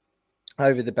it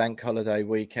over the bank holiday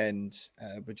weekend,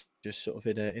 which just sort of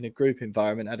in a group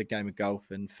environment, had a game of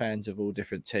golf and fans of all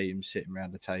different teams sitting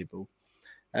around the table.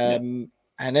 And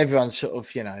everyone's sort of,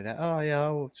 I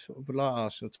would like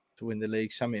Arsenal to win the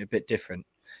league, something a bit different.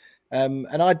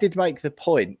 And I did make the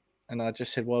point, and I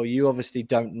just said, well, you obviously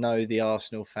don't know the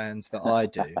Arsenal fans that I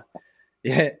do.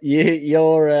 Yeah,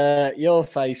 your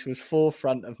face was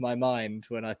forefront of my mind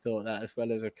when I thought that, as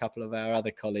well as a couple of our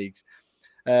other colleagues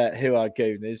who are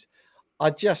Gooners. I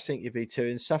just think you'd be too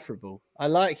insufferable. I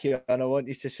like you and I want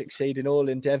you to succeed in all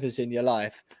endeavours in your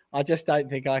life. I just don't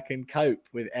think I can cope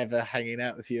with ever hanging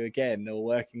out with you again, or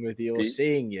working with you, or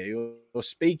seeing you, or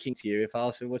speaking to you if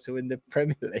Arsenal were to win the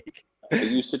Premier League. Are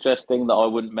you suggesting that I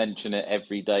wouldn't mention it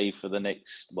every day for the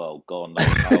next, well, God knows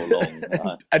how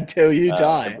long? Until you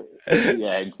die.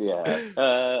 I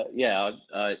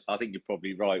think you're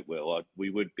probably right, Will.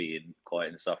 We would be quite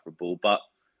insufferable, but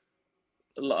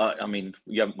I mean,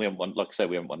 we haven't won. Like I said,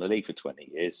 we haven't won the league for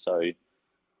 20 years, so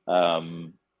I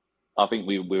think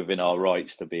we're within our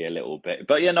rights to be a little bit.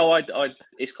 But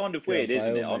it's kind of weird,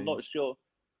 isn't it? I'm not sure.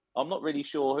 I'm not really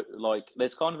sure. Like,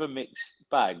 there's kind of a mixed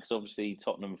bag. Because obviously,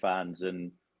 Tottenham fans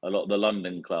and a lot of the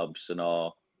London clubs and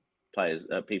our players,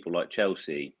 people like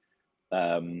Chelsea,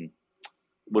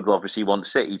 would obviously want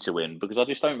City to win, because I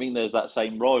just don't think there's that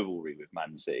same rivalry with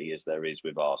Man City as there is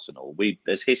with Arsenal.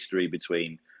 There's history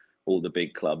between all the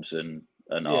big clubs and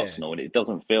Arsenal, and it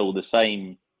doesn't feel the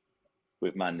same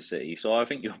with Man City. So I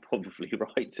think you're probably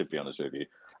right, to be honest with you.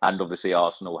 And obviously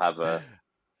Arsenal have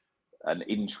an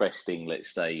interesting,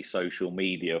 let's say, social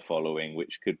media following,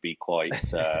 which could be quite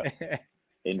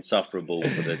insufferable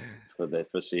for the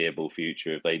foreseeable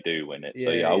future if they do win it.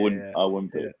 I wouldn't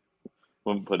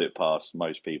put it past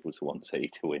most people to want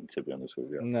City to win, to be honest with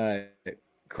you. No.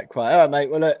 Quite. All right,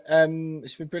 mate. Well, look,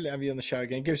 it's been brilliant having you on the show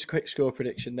again. Give us a quick score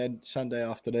prediction then. Sunday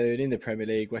afternoon in the Premier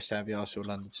League, West Ham v Arsenal,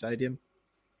 London Stadium.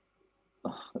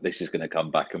 This is going to come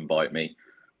back and bite me.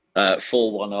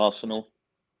 4-1 Arsenal.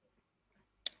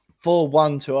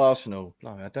 4-1 to Arsenal.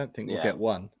 No, I don't think we'll get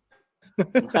one. All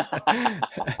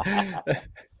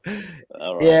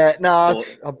right. Yeah, no,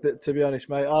 to be honest,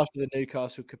 mate, after the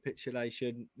Newcastle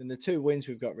capitulation and the 2 wins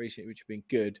we've got recently, which have been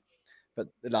good, but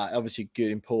obviously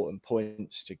good, important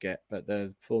points to get, but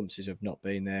the performances have not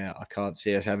been there. I can't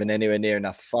see us having anywhere near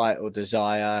enough fight or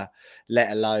desire,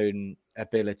 let alone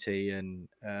ability and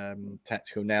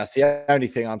tactical. Now, it's the only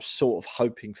thing I'm sort of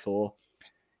hoping for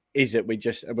is that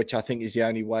which I think is the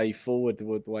only way forward, the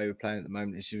way we're playing at the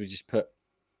moment, is we just put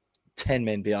 10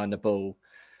 men behind the ball,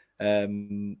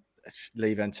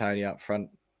 leave Antonio up front.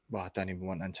 Well, I don't even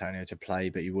want Antonio to play,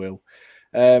 but he will.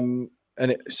 The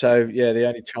only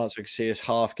chance I can see us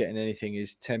half getting anything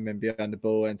is 10 men behind the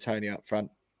ball, Antonio up front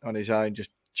on his own, just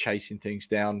chasing things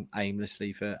down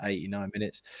aimlessly for 89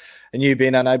 minutes, and you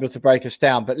being unable to break us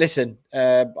down. But listen,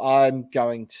 I'm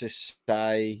going to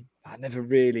say I never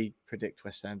really predict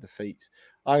West Ham defeats.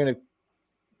 I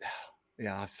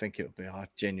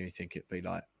genuinely think it'll be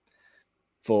like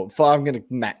 4. I'm going to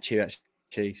match you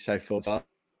actually, so 4.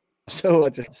 So I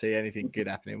just see anything good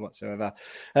happening whatsoever.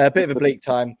 A bit of a bleak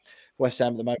time for West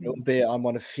Ham at the moment, albeit I'm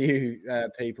one of few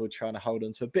people trying to hold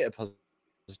on to a bit of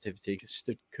positivity,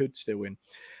 could still win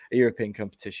a European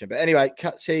competition. But anyway,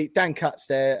 Dan Cutts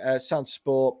there, Sun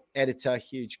Sport editor,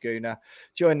 huge gooner,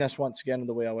 joining us once again on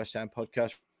the We Are West Ham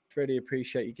podcast. Really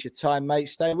appreciate your time, mate.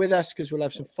 Stay with us because we'll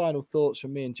have some final thoughts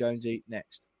from me and Jonesy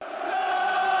next.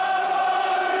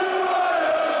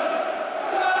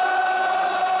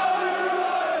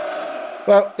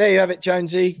 Well, there you have it,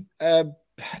 Jonesy.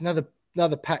 Another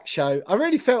packed show. I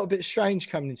really felt a bit strange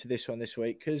coming into this one this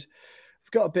week because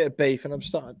I've got a bit of beef, and I'm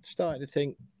starting to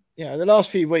think, the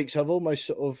last few weeks I've almost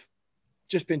sort of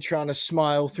just been trying to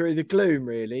smile through the gloom,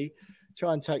 really,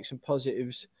 try and take some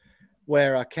positives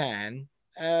where I can.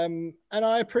 And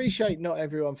I appreciate not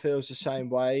everyone feels the same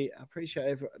way. I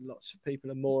appreciate lots of people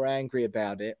are more angry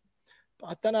about it. But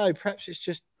I don't know, perhaps it's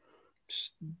just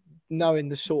knowing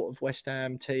the sort of West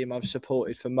Ham team I've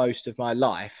supported for most of my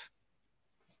life.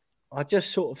 I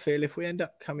just sort of feel if we end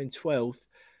up coming 12th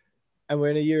and we're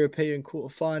in a European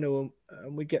quarter-final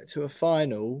and we get to a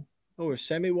final or a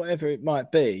semi, whatever it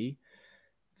might be,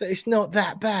 that it's not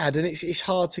that bad. And it's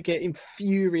hard to get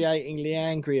infuriatingly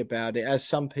angry about it, as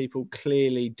some people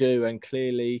clearly do and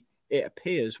clearly, it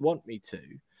appears, want me to.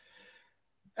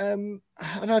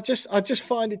 And I just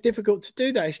find it difficult to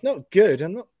do that. It's not good.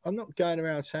 I'm not going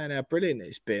around saying how brilliant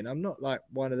it's been. I'm not like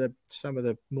some of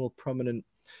the more prominent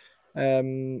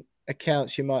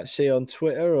accounts you might see on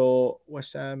Twitter or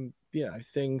West Ham,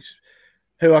 things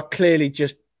who are clearly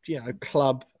just,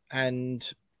 club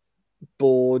and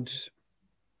board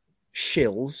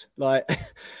shills. Like,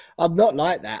 I'm not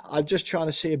like that. I'm just trying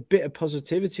to see a bit of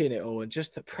positivity in it all, and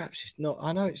just that perhaps it's not.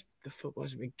 I know the football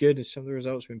hasn't been good and some of the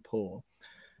results have been poor,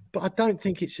 but I don't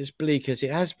think it's as bleak as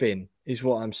it has been, is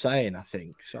what I'm saying, I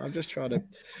think. So I'm just trying to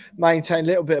maintain a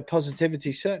little bit of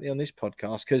positivity, certainly on this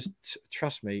podcast, because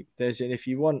trust me, if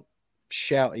you want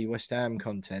shouty West Ham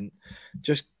content,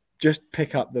 just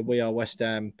pick up the We Are West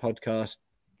Ham podcast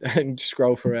and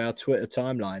scroll through our Twitter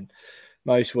timeline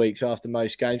most weeks after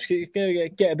most games. You're going to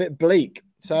get a bit bleak.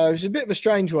 So it's a bit of a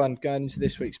strange one going into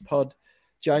this week's pod,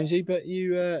 Jonesy, but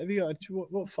have you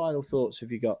got what final thoughts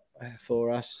have you got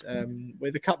for us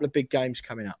with a couple of big games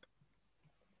coming up?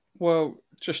 Well,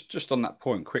 just on that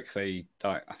point quickly,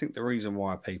 I think the reason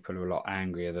why people are a lot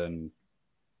angrier than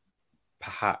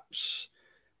perhaps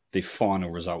the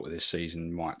final result of this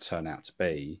season might turn out to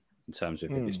be, in terms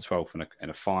of if it's 12th in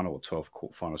a final or 12th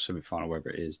quarterfinal, semi-final, whatever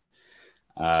it is,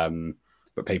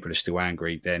 but people are still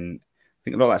angry, then I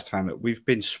think a lot of that's time that we've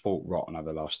been sport rotten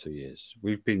over the last 2 years.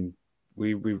 We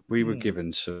were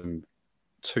given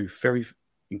two very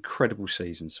incredible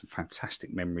seasons, some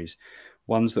fantastic memories,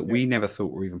 ones that we never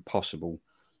thought were even possible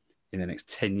in the next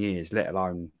 10 years, let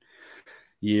alone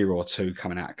year or two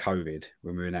coming out of COVID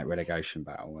when we were in that relegation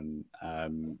battle.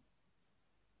 And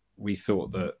we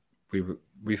thought that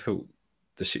we thought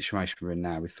the situation we're in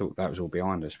now, we thought that was all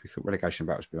behind us. We thought relegation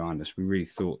battle was behind us. We really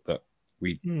thought that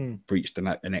we'd reached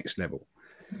the next level,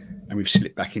 and we've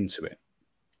slipped back into it.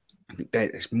 I think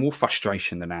there's more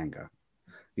frustration than anger.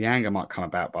 The anger might come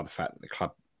about by the fact that the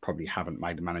club probably haven't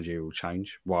made a managerial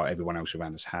change while everyone else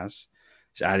around us has.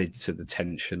 It's added to the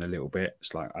tension a little bit.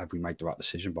 It's like, have we made the right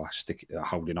decision by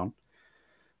holding on?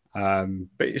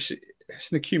 But it's an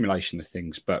accumulation of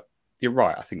things. But you're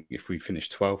right. I think if we finish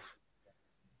 12th,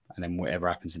 and then whatever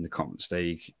happens in the Conference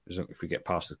League, if we get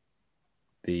past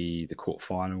the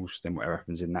quarterfinals, then whatever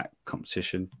happens in that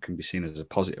competition can be seen as a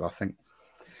positive, I think.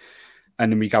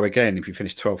 And then we go again. If we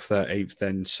finish 12th, 13th,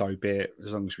 then so be it.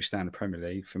 As long as we stay in the Premier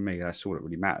League, for me, that's all that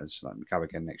really matters. Like, we go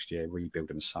again next year,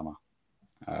 rebuild in the summer.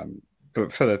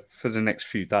 But for the next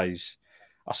few days,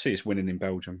 I see us winning in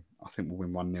Belgium. I think we'll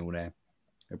win 1-0 there.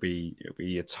 It'll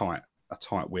be a tight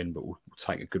win, but we'll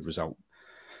take a good result.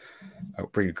 I'll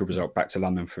bring a good result back to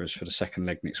London for us for the second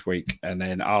leg next week. And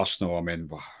then Arsenal, I mean,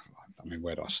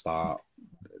 where do I start?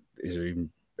 Is there even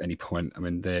any point? I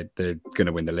mean, they're going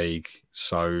to win the league,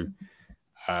 so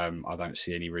I don't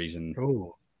see any reason.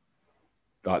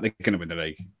 Like, they're going to win the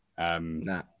league.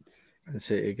 Nah,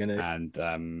 that's it. You're going to,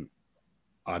 and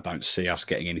I don't see us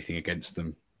getting anything against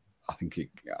them. I think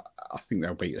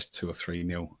they'll beat us 2 or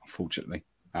 3-0. Unfortunately.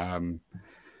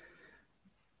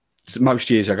 So most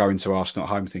years I go into Arsenal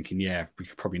at home thinking, yeah, we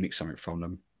could probably nick something from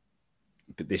them.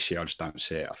 But this year I just don't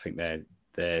see it. I think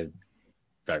they're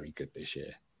very good this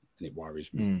year, and it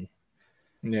worries me.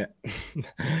 Yeah.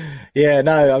 Yeah,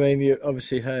 no, I mean, you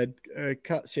obviously heard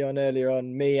Cutsy on earlier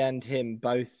on, me and him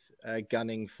both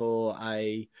gunning for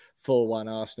a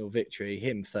 4-1 Arsenal victory.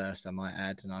 Him first, I might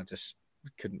add, and I just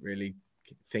couldn't really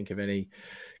think of any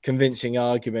convincing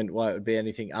argument why it would be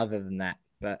anything other than that.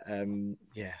 But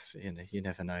yeah, so, you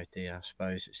never know, do you? I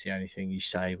suppose it's the only thing you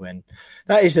say when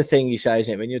that is the thing you say,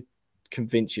 isn't it? When you're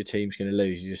convinced your team's going to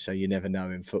lose, you just say you never know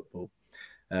in football.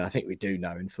 I think we do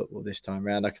know in football this time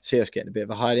around. I could see us getting a bit of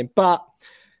a hiding, but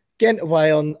getting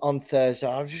away on Thursday,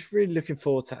 I'm just really looking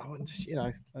forward to that.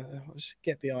 I'll just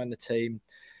get behind the team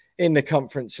in the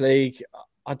Conference League.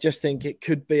 I just think it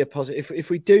could be a positive.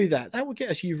 If we do that, that will get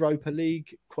us Europa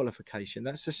League qualification.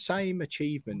 That's the same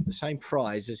achievement, the same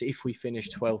prize as if we finish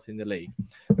 12th in the league.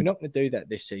 We're not going to do that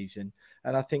this season.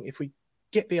 And I think if we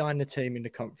get behind the team in the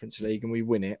Conference League and we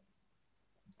win it,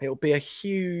 it'll be a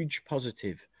huge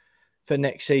positive for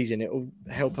next season. It will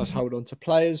help us hold on to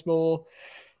players more.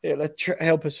 It'll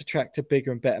help us attract a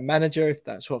bigger and better manager if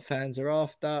that's what fans are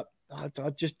after. I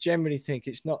just generally think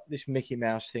it's not this Mickey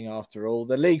Mouse thing after all.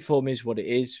 The league form is what it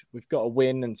is. We've got to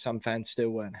win, and some fans still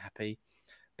weren't happy.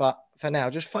 But for now,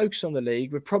 just focus on the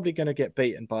league. We're probably going to get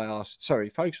beaten by Arsenal.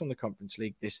 Focus on the Conference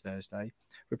League this Thursday.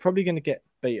 We're probably going to get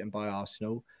beaten by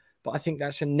Arsenal. But I think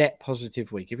that's a net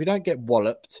positive week. If we don't get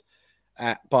walloped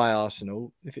by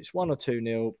Arsenal, if it's 1 or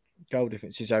 2-0, goal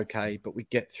difference is okay, but we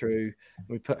get through and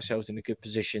we put ourselves in a good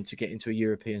position to get into a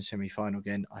European semi-final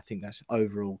again. I think that's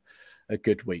overall a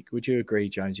good week. Would you agree,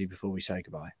 Jonesy, before we say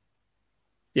goodbye?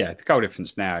 Yeah, the goal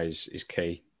difference now is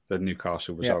key. the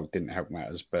Newcastle result didn't help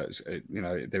matters, but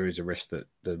there is a risk that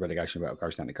the relegation battle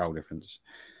goes down to goal difference.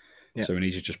 Yeah. So we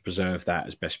need to just preserve that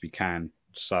as best we can.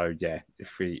 So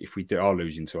if we are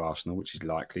losing to Arsenal, which is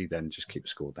likely, then just keep the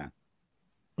score down.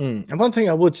 And one thing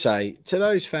I would say to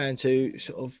those fans who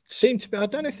sort of seem to be, I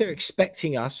don't know if they're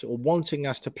expecting us or wanting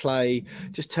us to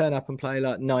turn up and play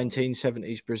like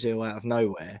 1970s Brazil out of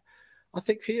nowhere. I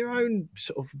think for your own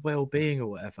sort of well-being or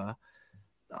whatever,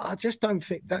 I just don't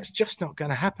think that's just not going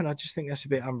to happen. I just think that's a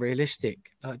bit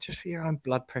unrealistic. Just for your own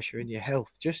blood pressure and your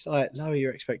health, just lower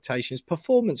your expectations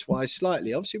performance-wise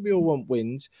slightly. Obviously, we all want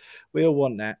wins. We all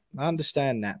want that. I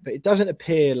understand that. But it doesn't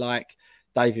appear like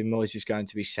David Moyes is going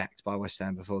to be sacked by West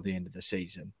Ham before the end of the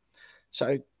season.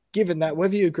 So given that,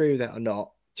 whether you agree with that or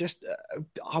not, just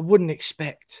I wouldn't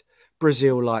expect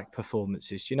Brazil-like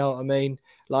performances. Do you know what I mean?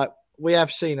 Like, we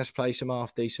have seen us play some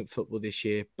half-decent football this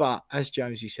year, but as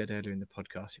Jonesy said earlier in the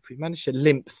podcast, if we manage to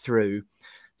limp through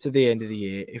to the end of the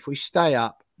year, if we stay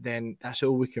up, then that's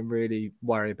all we can really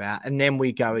worry about. And then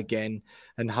we go again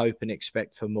and hope and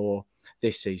expect for more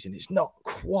this season. It's not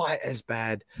quite as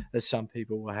bad as some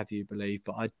people will have you believe,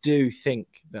 but I do think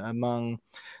that among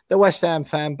the West Ham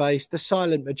fan base, the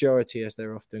silent majority, as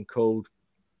they're often called,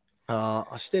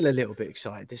 are still a little bit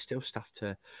excited. There's still stuff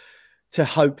to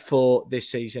hope for this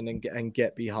season and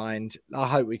get behind. I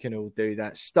hope we can all do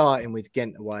that, starting with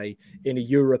Ghent away in a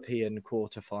European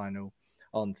quarter-final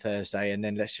on Thursday, and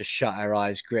then let's just shut our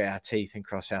eyes, grit our teeth and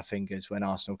cross our fingers when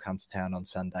Arsenal come to town on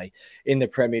Sunday in the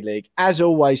Premier League. As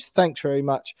always, thanks very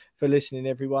much for listening,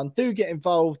 everyone. Do get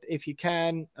involved if you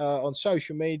can on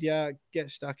social media. Get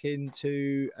stuck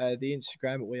into the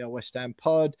Instagram at We Are West Ham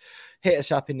Pod. Hit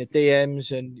us up in the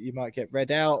DMs and you might get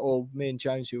read out, or me and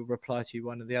Jones will reply to you,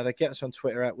 one or the other. Get us on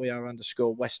Twitter at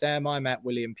 @WeAre_West Ham. I'm at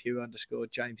William Pugh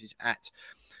 _ James is at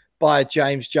by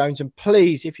James Jones. And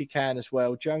please, if you can as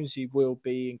well, Jonesy will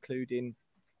be including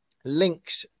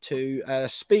links to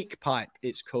SpeakPipe,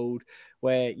 it's called,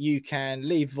 where you can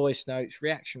leave voice notes,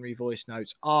 reactionary voice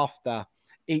notes after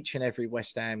each and every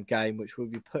West Ham game, which we'll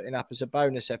be putting up as a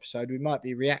bonus episode. We might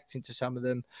be reacting to some of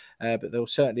them, but they'll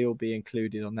certainly all be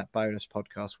included on that bonus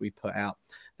podcast we put out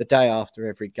the day after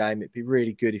every game. It'd be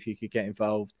really good if you could get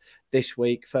involved this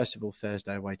week. First of all,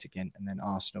 Thursday away to Ghent, and then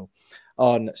Arsenal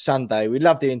on Sunday. We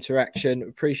love the interaction.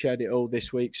 Appreciate it all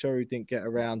this week. Sorry we didn't get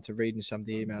around to reading some of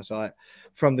the emails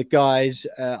from the guys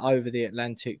over the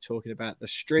Atlantic talking about the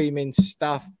streaming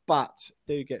stuff, but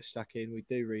do get stuck in. We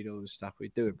do read all the stuff. We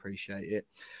do appreciate it.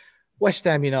 West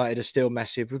Ham United are still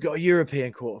massive. We've got a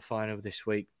European quarter-final this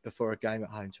week before a game at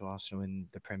home to Arsenal in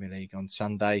the Premier League on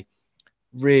Sunday.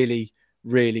 Really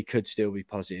could still be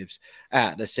positives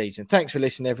out of the season. Thanks for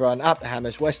listening, everyone. Up the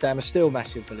Hammers. West Ham are still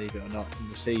massive, believe it or not. And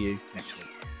we'll see you next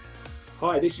week.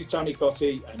 Hi, this is Tony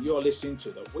Cotti, and you're listening to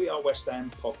the We Are West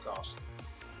Ham podcast.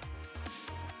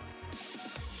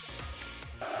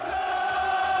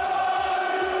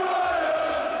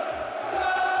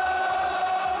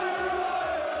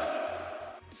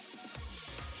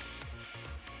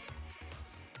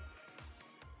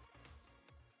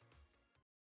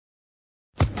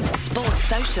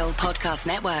 Social Podcast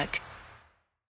Network.